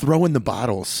were we throwing the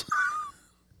bottles?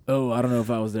 Oh, I don't know if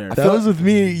I was there. That was with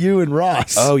me, you, and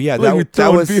Ross. Oh, yeah, Like that we was- that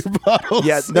throwing was- beer bottles.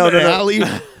 Yeah, in no, an no, no. alley.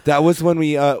 That was when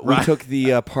we took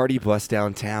the party bus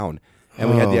downtown, and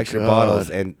we had the Oh, extra God. bottles,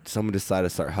 and someone decided to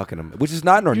start hucking them, which is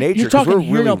not in our nature you're because talking we're here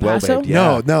in really El well Paso? behaved.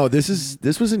 Yeah. No, this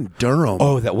was in Durham.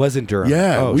 Oh, that was in Durham.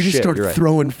 yeah, Oh, we just shit, started you're right.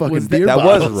 throwing fucking Was that- beer that was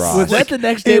bottles. Ross. Was that the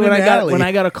next day in when an alley.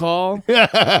 I got a call?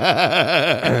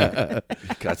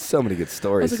 Got so many good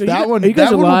stories. like, That one, Are you guys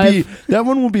that one will alive? be that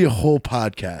one will be a whole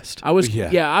podcast. I was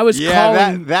Yeah. I was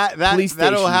calling police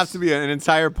that'll stations. have to be an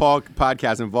entire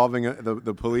podcast involving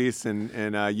the police and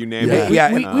you name Yeah. it.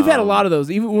 Yeah. We've had a lot of those.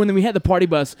 Even when we had the party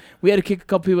bus, we had to kick a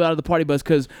couple people out of the party bus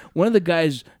because one of the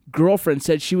guys' girlfriend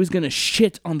said she was gonna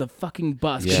shit on the fucking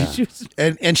bus. Yeah. She was-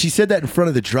 And she said that in front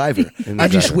of the driver. In the I'm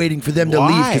just driver. waiting for them to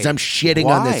leave because I'm shitting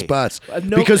on this Why? bus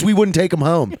No- because we wouldn't take them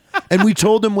home. And we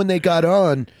told them when they got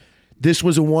on, this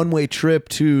was a one-way trip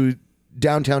to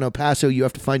downtown El Paso. You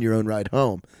have to find your own ride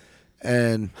home.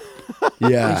 And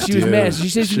yeah, she was dude. mad. She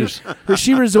said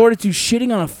she resorted to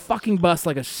shitting on a fucking bus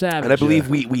like a savage. And I believe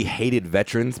we hated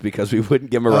veterans because we wouldn't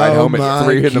give them a ride Oh home at my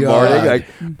 3 in the God. morning. Like,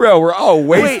 bro, we're all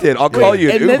wasted. I'll call you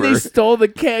an and Uber. then they stole the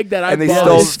keg that I And they bought.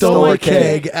 They stole stole a a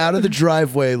keg out of the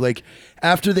driveway. Like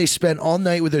after they spent all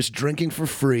night with us drinking for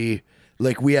free.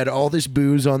 Like we had all this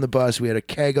booze on the bus. We had a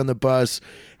keg on the bus.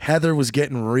 Heather was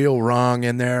getting real wrong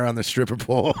in there on the stripper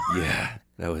pole. yeah,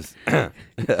 that was.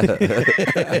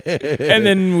 And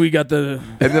then we got the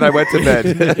And then I went to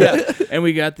bed. and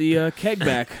we got the keg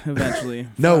back eventually.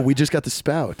 No, we just got the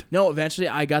spout. No, eventually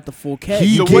I got the full keg.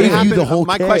 He So gave what you happened? the whole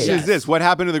My keg. question is this: what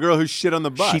happened to the girl who shit on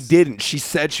the bus? She didn't. She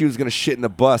said she was going to shit in the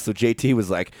bus. So JT was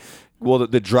like, well,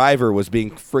 the driver was being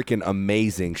freaking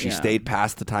amazing. She Yeah. stayed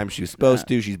past the time she was supposed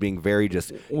to. She's being very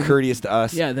just courteous to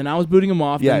us. Yeah, then I was booting him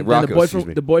off. Yeah, then Rocco, the excuse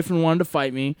me. boyfriend wanted to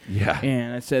fight me. Yeah.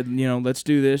 And I said, let's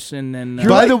do this. And then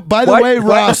By the What? way, What?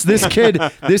 Ross, this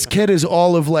kid is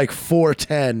all of like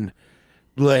 4'10",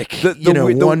 like The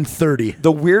 130.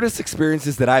 The weirdest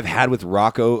experiences that I've had with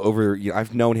Rocco over,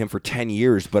 I've known him for 10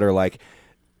 years, but are like,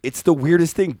 it's the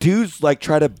weirdest thing. Dudes like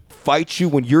try to fight you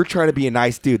when you're trying to be a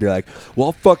nice dude. They're like, well,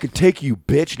 I'll fucking take you,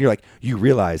 bitch. And you're like, you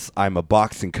realize I'm a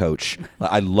boxing coach.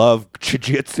 I love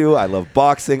jiu-jitsu. I love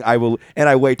boxing. I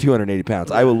weigh 280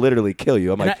 pounds. I will literally kill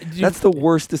you. I'm like, that's the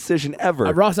worst decision ever.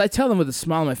 Ross, I tell them with a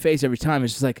smile on my face every time.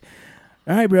 It's just like,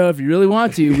 all right, bro, if you really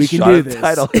want to, we can Shot do at this. the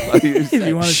title. If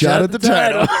you want to Shot at the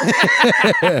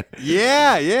title.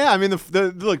 Yeah. I mean,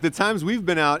 look, the times we've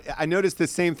been out, I noticed the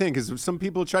same thing because some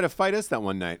people tried to fight us that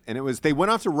one night, and they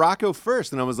went after Rocco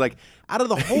first, and I was like, out of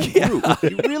the whole group,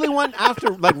 you really went after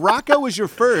like Rocco was your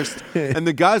first, and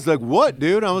the guy's like, what,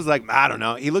 dude? I was like, I don't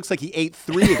know. He looks like he ate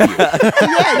 3 of you.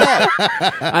 yeah.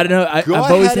 I don't know. I've Go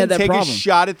always ahead had and that take problem. a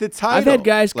shot at the title. I've had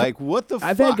guys like, what the fuck?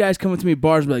 I've had guys come up to me at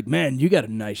bars and be like, man, you got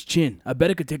a nice chin. I bet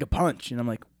it could take a punch. And I'm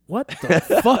like, what the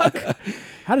fuck?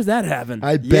 How does that happen?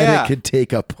 I bet it could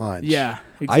take a punch. Yeah,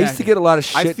 exactly. I used to get a lot of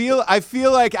shit. I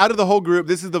feel like out of the whole group,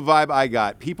 this is the vibe I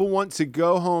got. People want to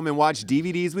go home and watch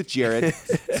DVDs with Jared,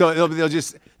 so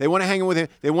they want to hang with him.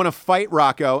 They want to fight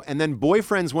Rocco, and then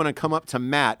boyfriends want to come up to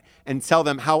Matt and tell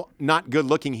them how not good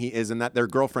looking he is and that their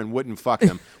girlfriend wouldn't fuck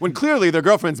them. When clearly their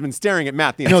girlfriend's been staring at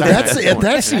Matt the entire night. That's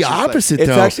the opposit, though.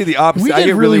 It's actually the opposite. We I get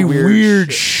get really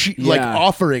weird like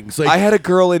offerings. Like I had a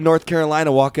girl in North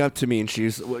Carolina walk up to me, and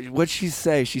what'd she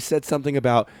say? She said something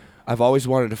about, I've always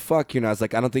wanted to fuck you. And I was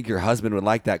like, I don't think your husband would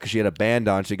like that, because she had a band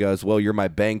on. She goes, well, you're my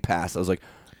bang pass. I was like,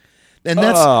 and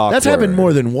that's happened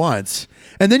more than once.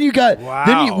 And then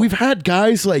we've had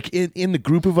guys like in the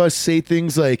group of us say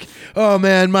things like, oh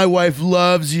man, my wife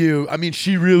loves you. I mean,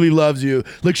 she really loves you.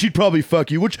 Like, she'd probably fuck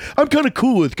you, which I'm kind of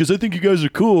cool with because I think you guys are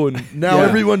cool. And now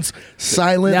everyone's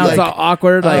silent. Now like, it's all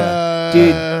awkward. Like,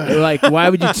 dude, like, why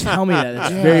would you tell me that?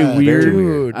 That's very weird.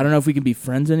 Dude. I don't know if we can be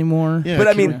friends anymore. Yeah, but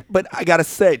I mean, but I gotta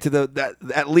say,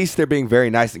 at least they're being very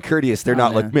nice and courteous. They're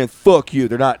not man. like, man, fuck you.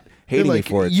 They're not hating me like,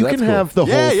 for it. you so can that's cool. have the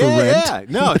hole for rent. Yeah.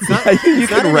 No, it's not. You it's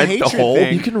can not a rent the hatred hole.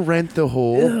 thing. You can rent the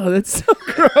hole. Oh, that's so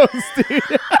gross, dude.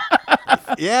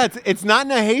 Yeah, it's not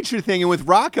in a hatred thing. And with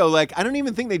Rocco, like, I don't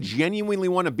even think they genuinely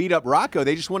want to beat up Rocco.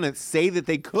 They just want to say that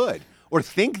they could or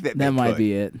think that they That might could.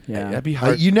 be it. Yeah. That'd be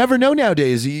hard. You never know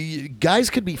nowadays. Guys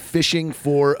could be fishing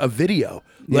for a video.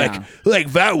 Like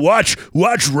that.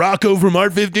 Watch Rocco from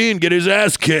Art 15 get his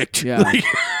ass kicked. Yeah.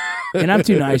 And I'm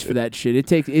too nice for that shit. It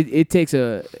takes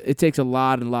a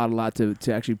lot to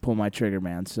actually pull my trigger,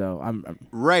 man. So I'm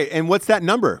Right. And what's that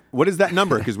number? What is that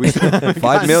number? Because we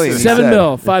 5 million. 7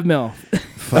 mil, 5 mil.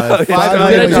 $5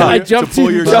 million. I jumped to pull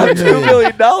to your $2 trigger.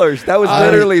 million. That was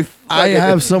literally. I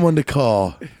have someone to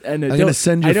call. And I'm going to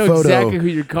send your I know photo. exactly who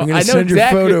you're calling. I'm going to send your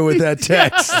photo with that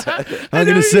text. I'm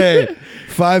going to say,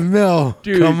 5 mil.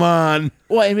 Dude. Come on.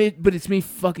 Well, I mean, but it's me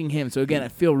fucking him. So again, I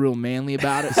feel real manly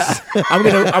about it. I'm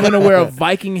gonna wear a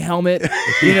Viking helmet.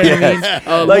 You know what I mean?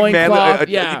 A Like, man, loincloth.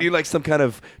 you Yeah. do like some kind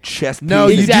of chest No,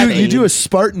 piece. Exactly. you do a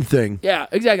Spartan thing. Yeah,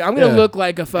 exactly. I'm gonna Yeah. look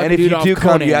like a fucking And if dude you off do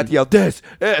come, Conan. you have to yell, this.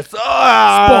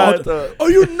 Sparta. Are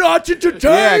you not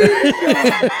entertained?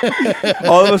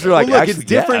 All of us are like, Well, look, actually, it's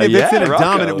different if it's in a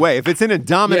dominant way. If it's in a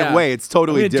dominant way, it's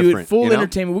totally We're gonna different. do it full you know?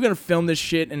 entertainment. We're gonna film this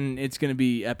shit, and it's gonna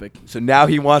be epic. So now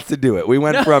he wants to do it. We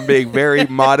went from being very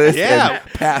modest Yeah.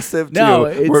 and passive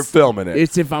No, to we're filming it.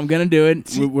 It's if I'm gonna do it,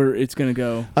 it's gonna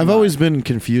go. I've always been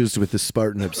confused with the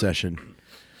Spartan obsession.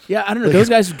 Yeah, I don't know. Those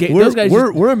guys.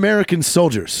 We're American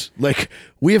soldiers. Like,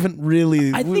 we haven't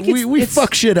really. I think We it's-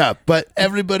 fuck shit up, but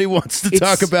everybody wants to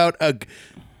talk about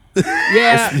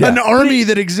yeah, an army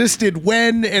that existed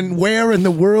when and where in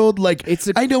the world. Like,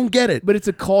 I don't get it. But it's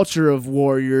a culture of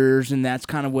warriors, and that's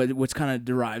kind of what's kind of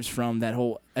derives from that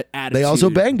whole attitude. They also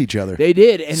banged each other. They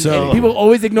did, and people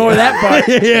always ignore that part.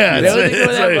 Yeah, They always ignore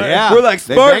that part. Yeah. we're like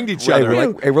They Spartans. banged each other.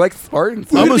 We're like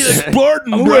Spartans. I'm a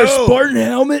Spartan, I'm gonna wear a Spartan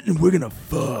helmet, and we're gonna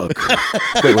fuck.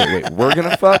 wait. We're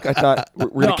gonna fuck? I thought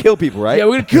we're gonna kill people, right? Yeah,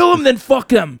 we're gonna kill them, then fuck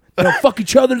them. Fuck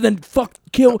each other, then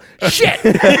kill. Shit.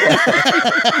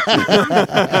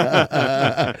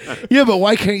 Yeah, but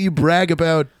why can't you brag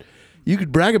about? You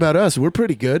could brag about us. We're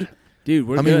pretty good. Dude,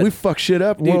 we're I mean, good. we fucked shit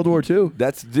up in World War II.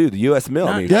 That's the U.S. Mill.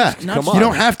 I mean, Yeah, come on. You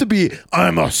don't have to be.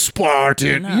 I'm a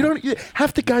Spartan. No. You don't.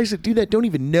 Half the guys that do that don't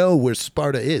even know where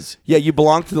Sparta is. Yeah, you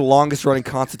belong to the longest running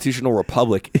constitutional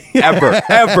republic ever.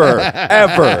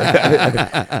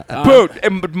 Boom,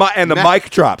 and the mic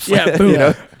drops. Yeah, boom. You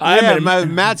know?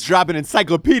 Matt's dropping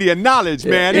encyclopedia knowledge,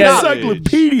 man. Yeah. Knowledge.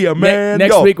 Encyclopedia, man.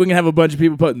 Next Yo. week we're gonna have a bunch of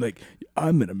people putting like,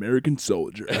 I'm an American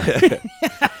soldier.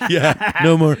 Yeah,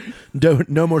 no more.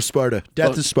 No more Sparta.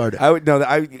 Death to Sparta. I would know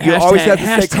that. You always have to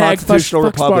say hashtag constitutional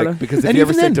fuck republic Sparta. because if And you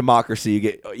ever even say then- democracy, you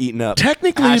get eaten up.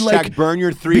 Technically, Hashtag like, burn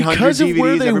your 300 because of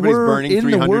where DVDs. they Everybody's were burning in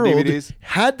 300 the world, DVDs.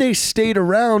 had they stayed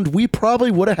around, we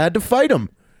probably would have had to fight them.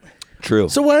 True.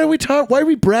 So why are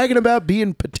we bragging about being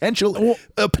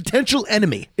a potential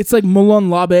enemy? It's like Molon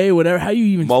Labe, whatever. How you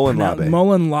even Molon pronounce Labe.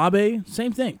 Molon Labe?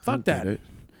 Same thing. Fuck that.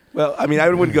 Well, I mean, I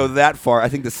wouldn't go that far. I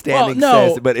think the standing no.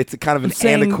 says, but it's a kind of an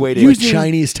saying antiquated. Like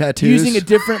Chinese tattoos. Using a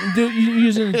different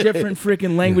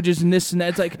freaking languages and this and that.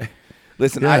 It's like,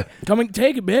 Listen, Yeah. come and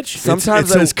take it, bitch. Sometimes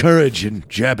it says courage in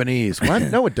Japanese. What?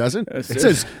 No, it doesn't. It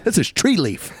says tree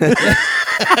leaf.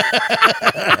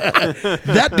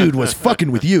 That dude was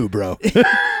fucking with you, bro.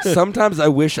 sometimes I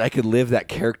wish I could live that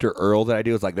character Earl that I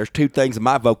do. It's like there's two things in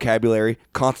my vocabulary: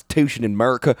 Constitution and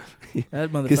America. That 'Cause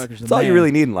motherfucker's the it's all you man.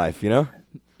 really need in life, you know.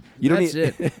 You don't That's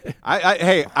need. it.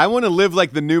 Hey, I want to live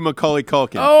like the new Macaulay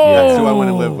Culkin. Oh! That's who I want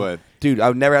to live with. Dude, I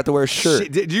would never have to wear a shirt.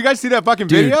 Shit, did you guys see that fucking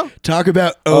Dude, video? talk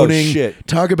about Oh, owning. shit.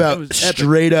 Talk That about was epic.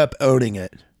 straight up owning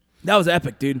it. That was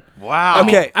epic, dude. Wow. I mean,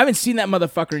 Okay. I haven't seen that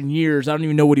motherfucker in years. I don't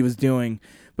even know what he was doing.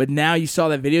 But now you saw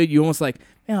that video, you almost like,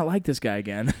 man, I like this guy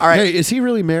again. All right. Hey, is he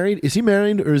really married? Is he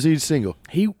married or is he single?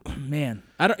 He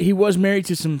was married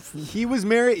to some. He was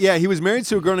married. Yeah, he was married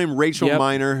to a girl named Rachel Yep.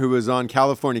 Miner who was on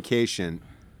Californication.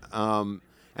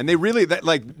 And they really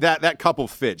that couple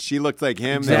fit. She looked like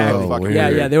him. They Exactly. were fucking weird. Yeah,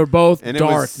 weird. yeah, they were both And it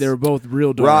dark. was- They were both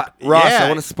real dark. Ross, Yeah. I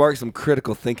want to spark some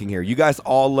critical thinking here. You guys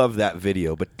all love that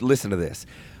video, but listen to this.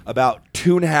 About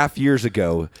 2.5 years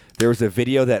ago, there was a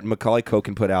video that Macaulay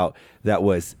Culkin put out that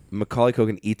was Macaulay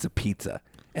Culkin eats a pizza.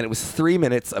 And it was 3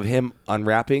 minutes of him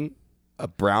unwrapping a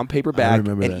brown paper bag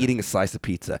remember and that. eating a slice of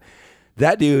pizza.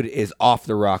 That dude is off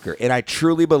the rocker. And I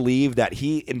truly believe that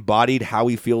he embodied how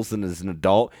he feels as an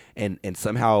adult and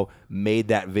somehow made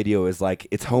that video as like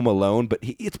it's Home Alone, but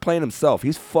it's playing himself.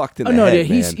 He's fucked in the no, head,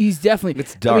 yeah, man. he's definitely.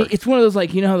 It's I dark. mean, it's one of those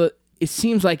like how it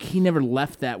seems like he never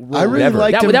left that role. I really Never.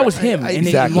 liked that, him. that was him, and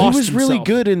exactly. he He lost was really himself.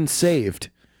 good in Saved.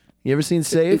 You ever seen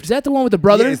Saved? Is that the one with the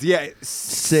brother? Yeah.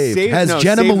 Saved. Has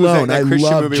Jenna Saved was Malone. that I Christian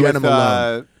love movie Jenna with,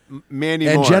 Malone. Mandy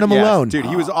And Moore. Jenna Yes. Malone. Dude,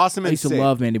 he was awesome I in used to Saved.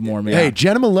 love Mandy Moore, man. Hey,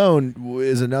 Jenna Malone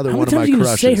is another How one many of my times are you gonna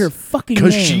crushes. say her fucking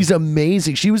Because name? she's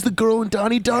amazing. She was the girl in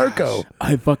Donnie Darko.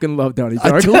 I fucking love Donnie I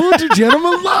Darko. told you, Jenna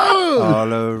Malone.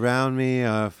 All around me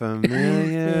are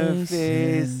familiar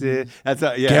faces. That's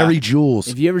yeah. Gary Jules.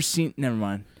 Have you ever seen? Never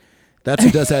mind. That's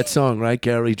who does that song, right?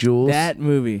 Gary Jules. That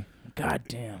movie. God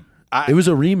damn. It was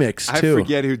a remix I too.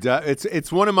 forget who does.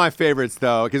 It's one of my favorites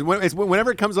though, because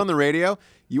whenever it comes on the radio,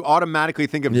 you automatically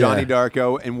think of Yeah. Donnie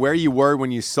Darko and where you were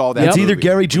when you saw that. Yep. It's either movie.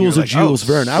 Gary And you're Jules or like, Jules oh,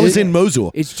 Verne. I was shit. in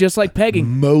Mosul. It's just like pegging.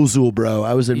 Mosul, bro.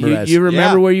 I was in You, Merez. you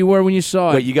remember Yeah. where you were when you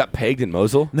saw it? Wait, you got pegged in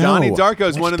Mosul? No. Donnie Darko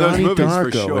is one of those Donnie movies for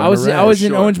Darko sure. in I was Merez.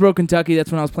 in Sure. Owensboro, Kentucky.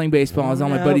 That's when I was playing baseball. I was on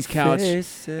my buddy's couch,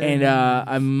 faces. and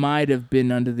I might have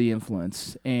been under the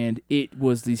influence. And it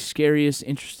was the scariest,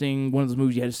 interesting one of those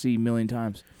movies you had to see a million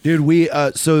times. Dude, we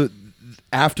so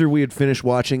after we had finished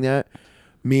watching that,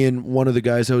 me and one of the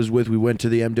guys I was with, we went to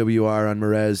the MWR on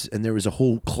Merez, and there was a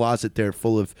whole closet there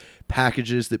full of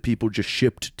packages that people just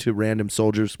shipped to random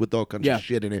soldiers with all kinds Yeah. of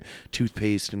shit in it,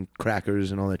 toothpaste and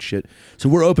crackers and all that shit. So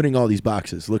we're opening all these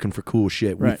boxes looking for cool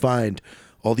shit. We Right. find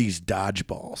all these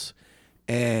dodgeballs.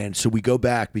 And so we go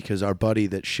back because our buddy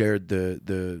that shared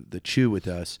the chew with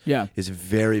us Yeah. is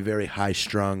very, very high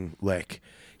strung. Like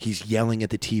he's yelling at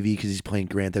the TV because he's playing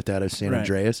Grand Theft Auto San Right.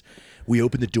 Andreas. We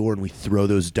open the door and we throw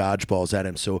those dodgeballs at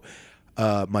him. So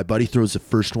my buddy throws the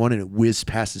first one and it whizzes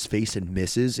past his face and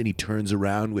misses. And he turns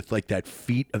around with like that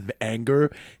feat of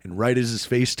anger. And right as his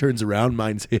face turns around,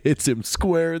 mine hits him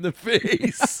square in the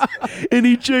face. And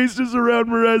he chased us around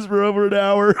Merez for over an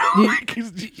hour.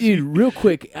 Dude, real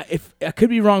quick, if I could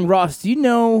be wrong, Ross, do you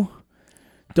know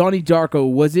Donnie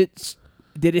Darko?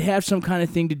 Did it have some kind of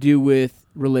thing to do with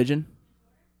religion?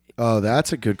 Oh,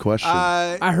 that's a good question.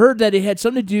 I heard that it had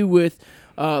something to do with,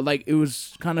 like it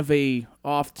was kind of a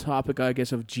off topic, I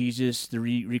guess, of Jesus, the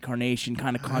reincarnation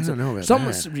kind of concept. know about Something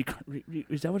that.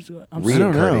 is that what it's? I'm I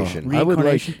don't know. Reincarnation. I would like.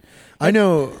 Reincarnation. I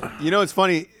know You know, it's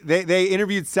funny. They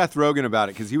interviewed Seth Rogen about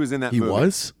it because he was in that he movie.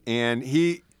 was. And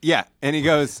he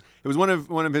goes, it was one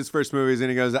of his first movies, and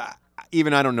he goes,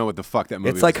 even I don't know what the fuck that movie.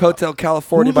 It's like was about." Hotel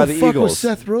California Who by the the fuck Eagles. was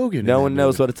Seth Rogen? in No that one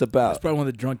knows movie? what it's about. Probably one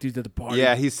of the drunk dudes at the party.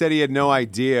 Yeah, he said he had no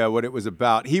idea what it was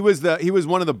about. He was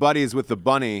one of the buddies with the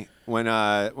bunny when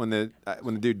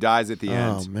the dude dies at the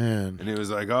end. Oh man. And he was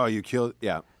like, "Oh, you killed."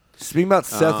 Yeah. Speaking about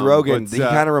Seth Rogen, but, he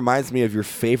kind of reminds me of your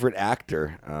favorite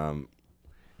actor.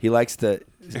 He likes to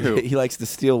Who? he likes to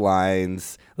steal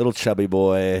lines. Little chubby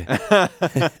boy.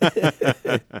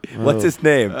 What's his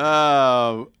name?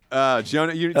 Oh,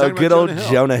 Jonah. You're Oh, talking good about old Jonah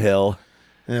Hill. Jonah Hill.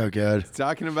 Oh god.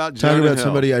 Talking about Talking Jonah about Hill.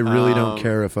 somebody I really don't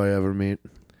care if I ever meet.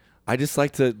 I just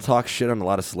like to talk shit on a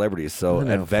lot of celebrities, so I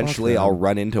know, eventually fuck I'll them.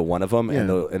 run into one of them,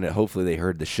 Yeah. and hopefully they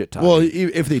heard the shit talk. Well,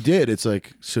 if they did, it's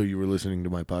like, so you were listening to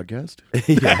my podcast?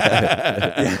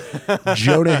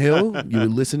 Jonah Hill, you were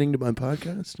listening to my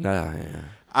podcast? yeah.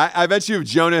 I bet you if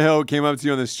Jonah Hill came up to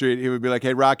you on the street, he would be like,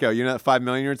 "Hey, Rocco, you know that $5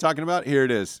 million you were talking about? Here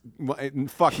it is.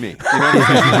 Fuck me. You know what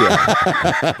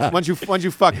I'm saying? Why don't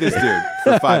you fuck this dude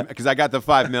for $5? Because I got the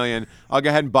 $5 million. I'll go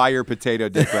ahead and buy your potato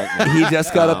dick right now." He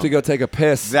just got up to go take a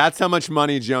piss. That's how much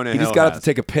money Jonah He Hill just got up has. to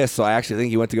take a piss, so I actually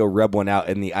think he went to go rub one out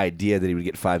in the idea that he would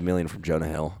get $5 million from Jonah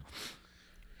Hill.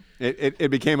 It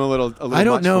became a little. I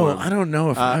don't much know. for him. I don't know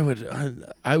if I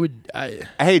would.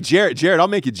 Hey, Jared, I'll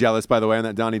make you jealous. By the way, on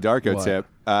that Donnie Darko What? tip.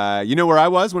 You know where I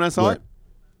was when I saw What? it?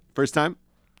 First time.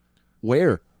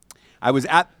 Where? I was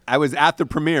at the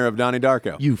premiere of Donnie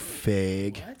Darko. You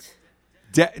fag.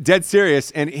 Dead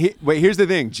serious. And here's the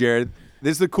thing, Jared.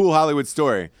 This is a cool Hollywood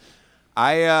story.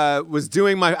 I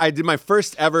did my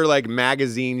first ever like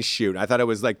magazine shoot. I thought it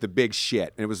was like the big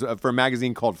shit, and it was for a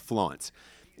magazine called Flaunt,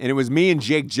 and it was me and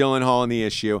Jake Gyllenhaal in the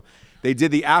issue. They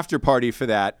did the after party for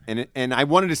that, and I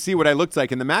wanted to see what I looked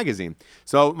like in the magazine.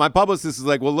 So my publicist is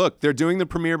like, "Well, look, they're doing the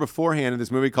premiere beforehand of this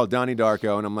movie called Donnie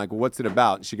Darko," and I'm like, "Well, what's it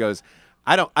about?" And she goes,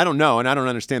 "I don't know, and I don't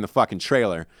understand the fucking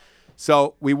trailer."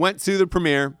 So we went to the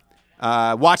premiere,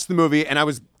 watched the movie, and I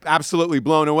was absolutely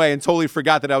blown away and totally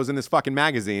forgot that I was in this fucking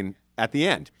magazine at the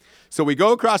end. So we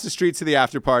go across the street to the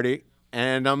after party,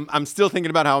 and I'm still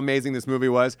thinking about how amazing this movie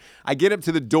was. I get up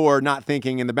to the door not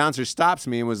thinking, and the bouncer stops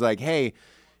me and was like, "Hey,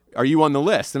 are you on the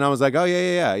list?" And I was like, "Oh,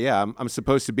 yeah. I'm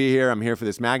supposed to be here. I'm here for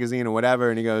this magazine or whatever."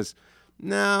 And he goes,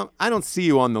 "No, I don't see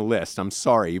you on the list. I'm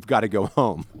sorry. You've got to go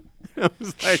home." I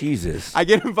was like, Jesus. I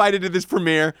get invited to this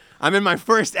premiere. I'm in my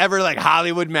first ever like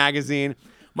Hollywood magazine.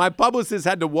 My publicist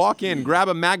had to walk in, grab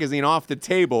a magazine off the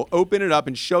table, open it up,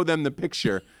 and show them the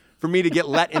picture for me to get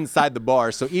let inside the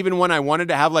bar. So even when I wanted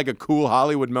to have like a cool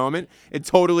Hollywood moment, it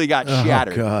totally got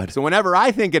shattered. God. So whenever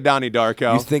I think of Donnie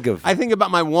Darko, I think about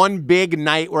my one big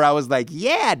night where I was like,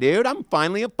 "Yeah, dude, I'm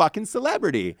finally a fucking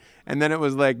celebrity." And then it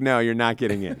was like, "No, you're not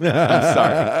getting in. I'm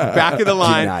sorry." Back of the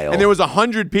line. Denial. And there was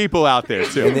 100 people out there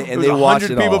too. And they there was watched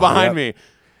 100 it people all. behind Yep. me.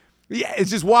 Yeah, it's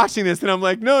just watching this, and I'm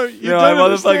like, "No, you No, don't I'm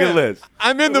on the fucking understand. list.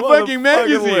 I'm in the I'm on the fucking fucking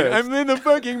magazine. list." I'm in the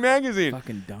fucking magazine."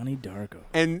 Fucking Donnie Darko.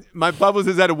 And my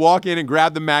publicist had to walk in and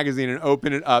grab the magazine and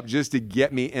open it up just to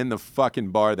get me in the fucking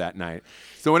bar that night.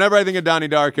 So whenever I think of Donnie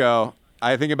Darko,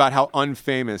 I think about how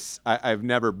unfamous I've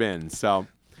never been. So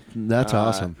That's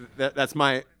awesome.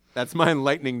 That's my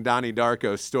enlightening Donnie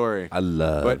Darko story. I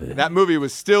love But it. that movie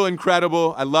was still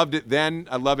incredible. I loved it then.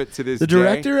 I love it to this The day.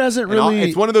 director hasn't And really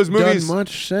it's one of those movies. done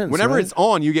much since. Whenever right? it's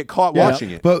on, you get caught watching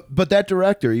it. But that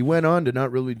director, he went on to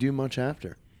not really do much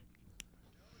after.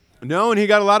 No, and he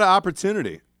got a lot of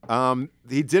opportunity.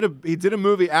 He did a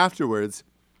movie afterwards,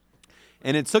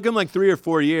 and it took him like 3 or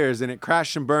 4 years, and it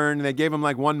crashed and burned. And they gave him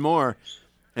like one more,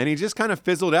 and he just kind of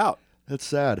fizzled out. That's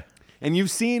sad. And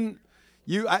you've seen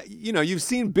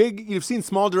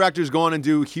small directors go on and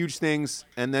do huge things,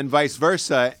 and then vice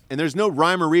versa. And there's no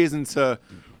rhyme or reason to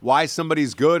why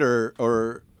somebody's good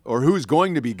or who's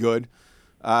going to be good.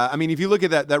 I mean, if you look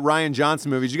at that Ryan Johnson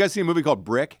movie, did you guys see a movie called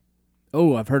Brick?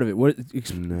 Oh, I've heard of it. What?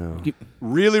 No.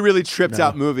 Really, really tripped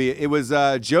out movie. It was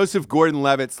Joseph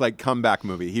Gordon-Levitt's like comeback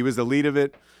movie. He was the lead of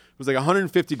it. It was like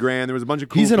 $150,000. There was a bunch of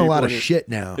cool He's in a people lot of it. shit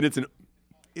now. And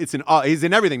he's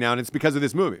in everything now, and it's because of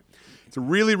this movie. It's a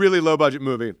really, really low budget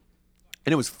movie,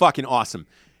 and it was fucking awesome.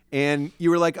 And you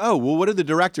were like, "Oh, well, what did the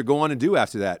director go on to do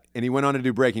after that?" And he went on to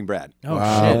do Breaking Bad. Oh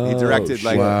Wow. shit. He directed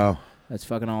like Wow. That's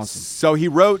fucking awesome. So he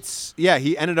wrote,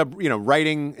 he ended up,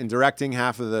 writing and directing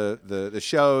half of the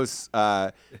shows.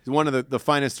 He's one of the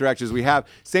finest directors we have.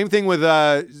 Same thing with,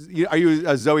 are you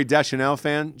a Zooey Deschanel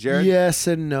fan, Jared? Yes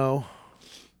and no.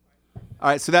 All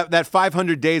right, so that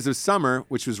 500 Days of Summer,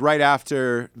 which was right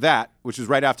after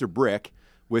Brick,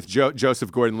 with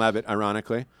Joseph Gordon-Levitt,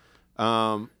 ironically,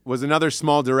 was another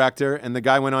small director, and the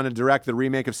guy went on to direct the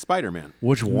remake of Spider-Man.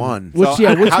 Which one? Which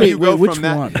So which how do you go which from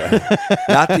that- one?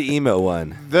 Not the emo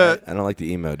one. The- I don't like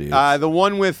the emo dude. The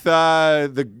one with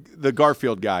the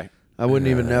Garfield guy. I wouldn't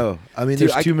even know. I mean, Dude,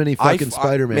 there's too many fucking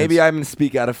Spider-Mans. Maybe I'm going to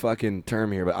speak out of fucking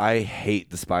term here, but I hate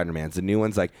the Spider-Mans. The new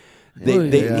ones, like, Yeah,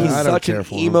 he's I don't such care an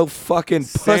for him. emo fucking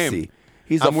Same. pussy.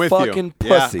 He's I'm a with you. fucking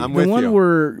Yeah, pussy. I'm The with one you.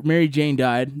 where Mary Jane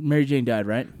died. Mary Jane died,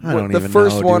 right? I don't the even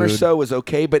first know, one or dude. so was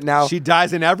okay, but now She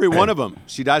dies in every one of them.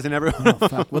 She dies in every.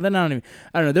 Fuck. Well, then I don't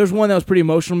know. There was one that was pretty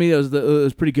emotional to me. That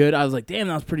was pretty good. I was like, damn,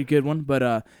 that was a pretty good one.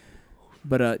 But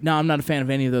But no, I'm not a fan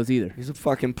of any of those either. He's a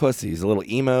fucking pussy. He's a little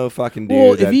emo fucking dude.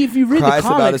 Well, that if you read cries the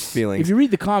comics, about his feelings. if you read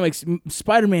the comics,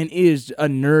 Spider-Man is a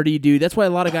nerdy dude. That's why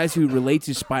a lot of guys who relate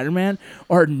to Spider-Man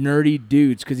are nerdy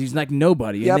dudes because he's like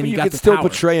nobody. Yeah, and then but he you got can the still power.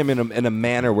 portray him in a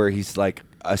manner where he's like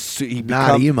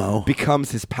Not emo. becomes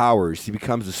his powers. He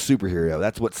becomes a superhero.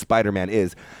 That's what Spider-Man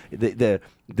is. The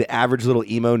average little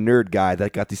emo nerd guy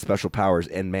that got these special powers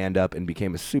and manned up and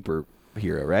became a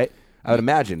superhero, right? I would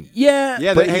imagine. Yeah,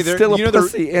 Yeah, But hey, he's they're- still you a know, they're-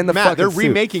 pussy in the Matt, fucking they're suit.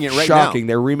 remaking it right Shocking. now.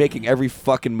 They're remaking every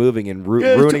fucking movie and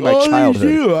ruining my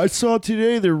childhood. I saw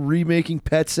today they're remaking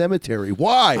Pet Cemetery.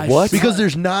 Why? What? Because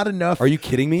there's not enough Are you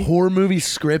kidding me? horror movie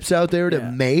scripts out there to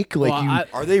Yeah. make. Like Well, you.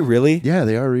 Are they really? Yeah,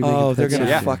 they are remaking. Oh, Pet they're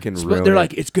gonna Sematary. fucking But ruin they're it.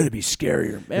 like, it's gonna be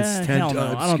scarier. It's 10 hell no,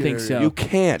 times I don't think so. scarier. You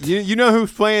can't. You know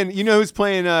who's playing? You know who's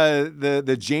playing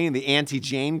the Jane, the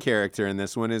anti-Jane character in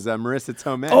this one is Marissa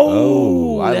Tomei.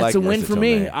 Oh, I that's like a win Marissa for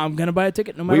me. Tomei. I'm gonna buy a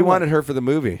ticket no matter We what. wanted her for the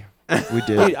movie. We did.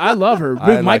 Dude, I love her.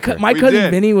 I Dude, like her. my We cousin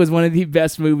did. Vinny was one of the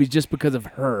best movies just because of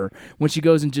her. When she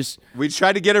goes and just We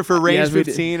tried to get her for Range Yes, we did.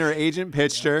 15. Her agent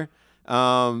pitched her.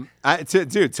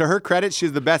 Dude, to her credit,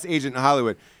 she's the best agent in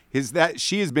Hollywood.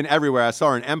 She has been everywhere. I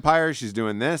saw her in Empire. She's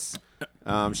doing this.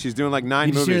 She's doing like 9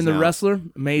 you just movies hear in The now. Wrestler,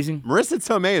 amazing. Marissa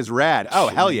Tomei is rad. Oh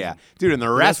hell yeah, dude! In The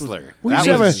Wrestler, We that just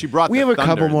was, have a, she brought. we the have a thunder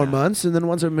couple in more that. months, and then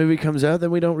once our movie comes out,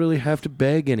 then we don't really have to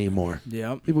beg anymore.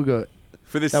 Yep. People go,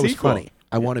 For the that was sequel. funny.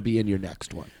 I want to be in your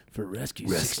next one. For Rescue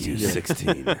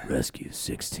 16. Rescue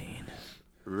 16.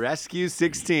 Rescue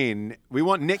 16. We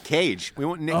want Nick Cage. We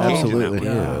want Nick Oh, Cage absolutely. in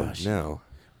that one. Ew, Gosh. no.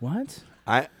 What?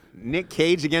 Nick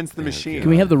Cage against the Machine. Can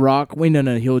we have The Rock? Wait,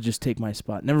 no, he'll just take my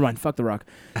spot. Never mind. Fuck The Rock.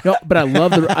 No, but I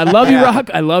love I love you, Rock.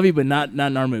 I love you, but not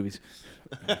in our movies.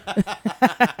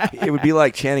 It would be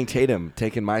like Channing Tatum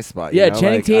taking my spot. Yeah, you know?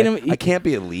 Channing Like, Tatum- I can't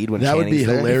be a lead when That would Channing's be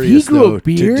there. hilarious. If he grew though, a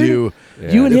beard, to do.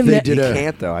 you and If him. they That, did He a-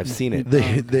 can't though. I've seen it.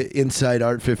 The Inside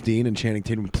Art 15 and Channing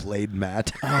Tatum played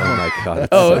Matt. Oh my god,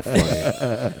 that's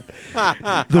so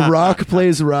funny. The Rock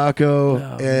plays Rocco,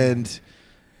 and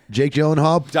Jake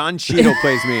Gyllenhaal, Don Cheadle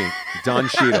plays me. Don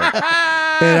Cheadle.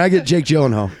 and I get Jake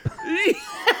Gyllenhaal.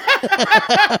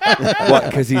 What?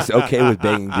 Because he's okay with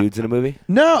banging dudes in a movie?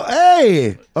 No,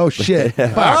 hey! Oh shit! Fuck.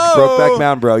 Brokeback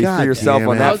Mountain, bro. You God threw yourself damn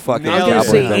on it. that I was fucking nailed I was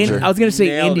it. gonna cowboy say, adventure. I was gonna say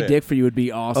Nailed Andy it. Dick for you would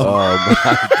be awesome. Oh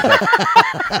my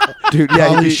god, dude! Yeah,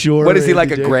 Pauly he'd be- Shore, what is he like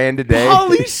Andy a Dick. grand a day?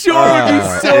 Pauly Shore would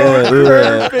be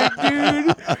so perfect,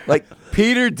 dude. Like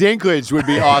Peter Dinklage would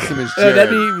be awesome as That'd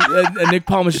Jared. be Nick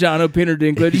Palmisano, Peter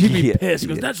Dinklage. He'd be Yeah. pissed. He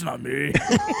goes, "That's not me."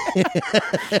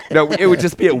 no, it would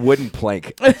just be a wooden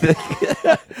plank.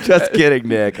 Just kidding,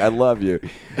 Nick. I love you.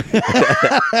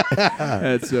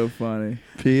 That's so funny.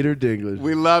 Peter Dinklage.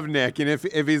 We love Nick, and if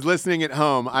he's listening at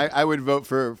home, I would vote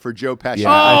for Joe Pesci. Yeah,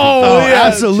 I think Oh, so. yeah.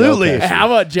 absolutely. Joe Pesci. How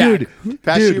about Jack? Dude,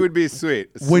 Pesci dude, would be sweet.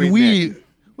 when Sweet we Nick.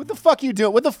 What the fuck you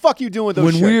doing? What the fuck you doing with those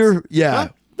when shirts? we're yeah, Huh?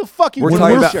 What the fuck you We're doing when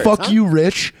talking with we're those about- shirts, fuck you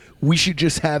rich, we should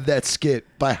just have that skit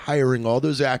by hiring all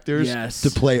those actors Yes. to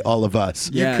play all of us.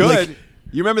 You Yeah. could. Like-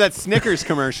 You remember that Snickers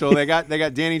commercial? They got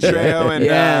Danny Trejo and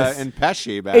Yes. and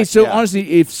Pesci back. Hey, so yeah. honestly,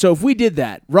 if we did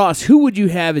that, Ross, who would you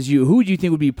have as you? Who would you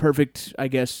think would be perfect? I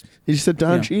guess. He just said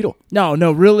Don Yeah. Cheadle. No,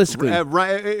 Realistically.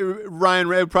 Ryan, it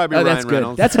would probably be Oh, Ryan that's good.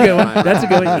 Reynolds. That's a good one. That's a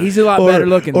good one. He's a lot better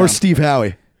looking. Or though. Steve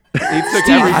Howie. He took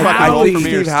Steve every fucking Howie. role I think from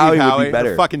here. Steve Howie would be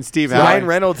better. Fucking Steve Howie. Ryan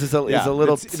Reynolds is a Yeah,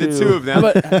 little the too. two of them. How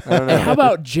about, don't know. how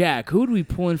about Jack? Who would we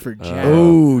pull in for Jack?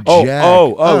 Oh, Oh,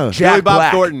 Jack. Jack Billy Bob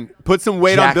Black. Thornton. Put some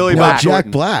weight on Jack Billy Black. Bob Jack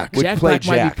Thornton. Black. Would Jack play Black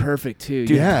might Jack. be perfect too.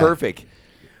 Dude, Yeah. perfect.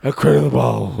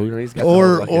 Incredible. You know, he's got the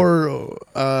whole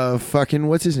fucking- Fucking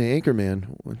what's his name? Anchorman.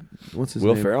 What's his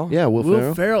Will name? Ferrell? Yeah, Will, Will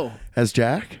Ferrell. Ferrell. As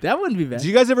Jack. That wouldn't be bad. Did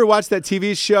you guys ever watch that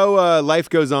TV show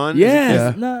Life Goes On? Yes.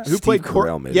 Yeah. No. Who played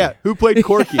Carell, maybe. Yeah, who played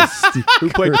Corky? Who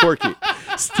played Corky?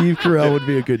 Steve Carell would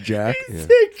be a good Jack.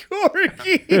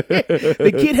 Corky.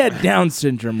 The kid had Down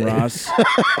syndrome, Ross.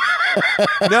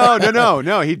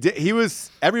 No. He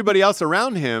was. Everybody else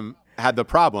around him had the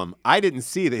problem. I didn't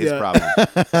see his problem,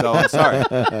 so I'm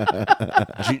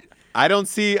sorry. I don't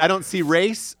see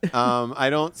race. I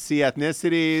don't see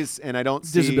ethnicities, and I don't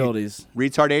see Disabilities.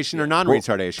 retardation or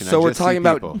non-retardation. So I we're just see talking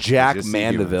about people. I Jack just see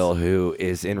humans. Mandeville, who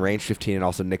is in Range 15, and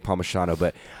also Nick Palmisano.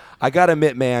 But I gotta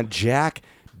admit, man, Jack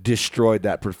destroyed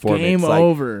that performance. Game Like-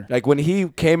 over. Like when he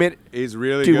came in, He's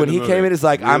really dude. good When in he the came movie. in, is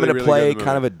like, I'm Really, gonna really play good in the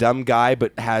kind of movie. a dumb guy,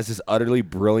 but has this utterly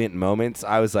brilliant moments.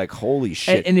 I was like, holy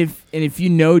shit. And if you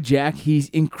know Jack, he's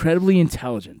incredibly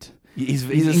intelligent. he's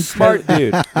a he's smart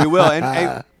dude. We will,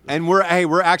 and we're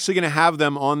actually going to have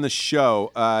them on the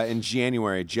show in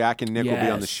January. Jack and Nick will be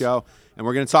on the Yes. show, and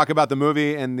we're going to talk about the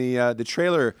movie. And the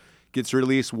trailer gets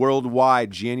released worldwide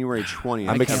January 20th.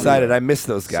 I'm excited. I miss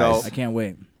those guys. So- I can't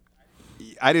wait.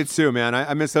 I did too, man.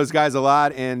 I miss those guys a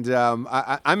lot, and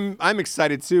I'm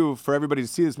excited too for everybody to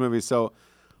see this movie. So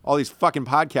all these fucking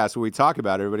podcasts where we talk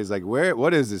about it, everybody's like,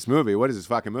 what is this movie? What is this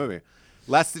fucking movie?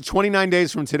 Less than 29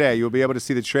 days from today, you'll be able to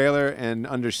see the trailer and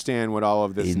understand what all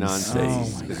of this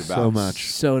nonsense is about. So much.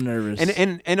 So nervous.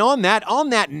 And on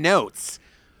that note,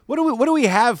 what do we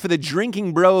have for the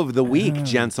drinking bro of the week,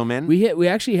 gentlemen? We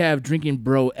actually have drinking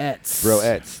broettes.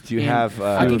 Broettes. Do you have?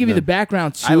 I can give you the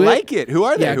background to it. I like it. Who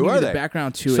are they? Yeah, Who I'll are give you they? the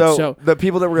background to So, it. So the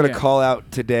people that we're going to yeah. call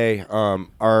out today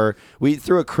we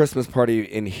threw a Christmas party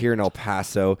in here in El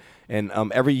Paso, and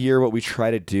every year what we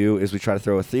try to do is we try to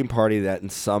throw a theme party that in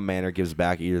some manner gives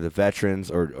back either the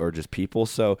veterans or just people.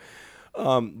 So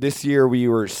this year we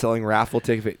were selling raffle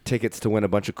tickets to win a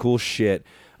bunch of cool shit,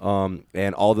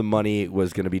 and all the money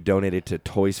was going to be donated to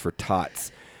Toys for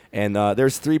Tots. And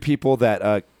there's 3 people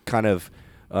that kind of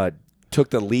took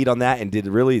the lead on that and did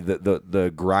really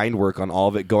the grind work on all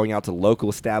of it, going out to local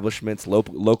establishments,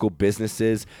 local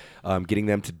businesses, getting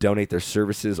them to donate their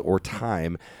services or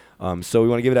time. So we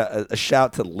want to give it a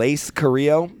shout to Lace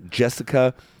Carrillo,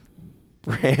 Jessica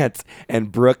Brandt,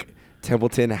 and Brooke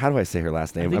Templeton. How do I say her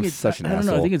last name? I'm such an asshole. I don't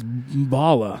know. I think it's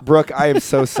Bala. Brooke, I am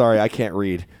so sorry. I can't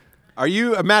read. Are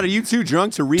you, Matt? Are you too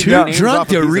drunk to read? Too their names drunk off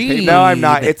a to piece of read. paper? No, I'm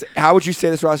not. It's how would you say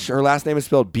this, Ross? Her last name is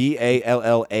spelled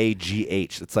Ballagh.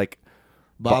 It's like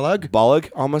Balag?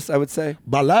 Balag, almost, I would say.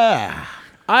 Bala.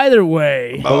 Either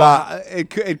way,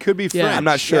 It could be French. I'm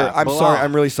not sure. Yeah, I'm Blah. sorry.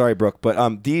 I'm really sorry, Brooke.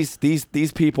 But these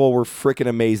people were freaking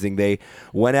amazing. They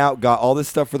went out, got all this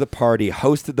stuff for the party,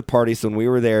 hosted the party. So when we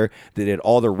were there, they did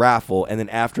all the raffle, and then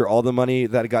after all the money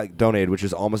that got donated, which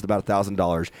is almost about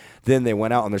 $1,000, then they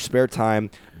went out on their spare time,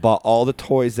 bought all the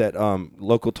toys at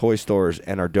local toy stores,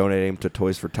 and are donating them to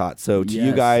Toys for Tots. So to you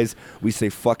Yes. guys, we say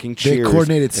fucking They cheers.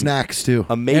 coordinated And snacks too.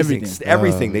 Amazing. Everything.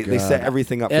 Everything. Oh, They set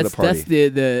everything up for the party.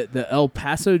 That's the El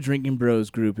Paso Drinking Bros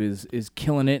group is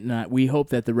killing it, and we hope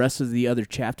that the rest of the other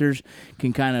chapters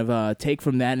can kind of take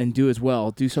from that and do as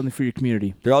well. Do something for your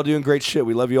community. They're all doing great shit.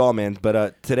 We love you all, man.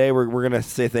 But today we're going to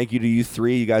say thank you to you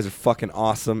 3. You guys are fucking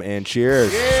awesome, and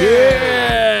cheers.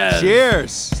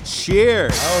 Cheers.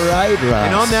 All right, Ross.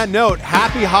 And on that note,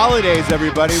 happy holidays,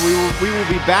 everybody. We will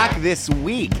be back this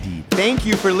week. Thank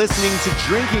you for listening to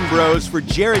Drinking Bros. For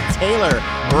Jared Taylor,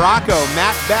 Rocco,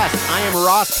 Matt Best, I am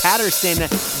Ross Patterson.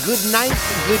 Good night,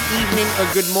 good evening, or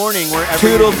good morning, wherever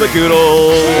Toodles the you're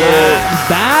goodles.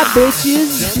 Bye,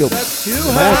 bitches. That's too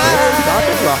hard. Stop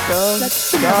it, Rocco.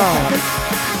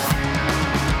 Stop.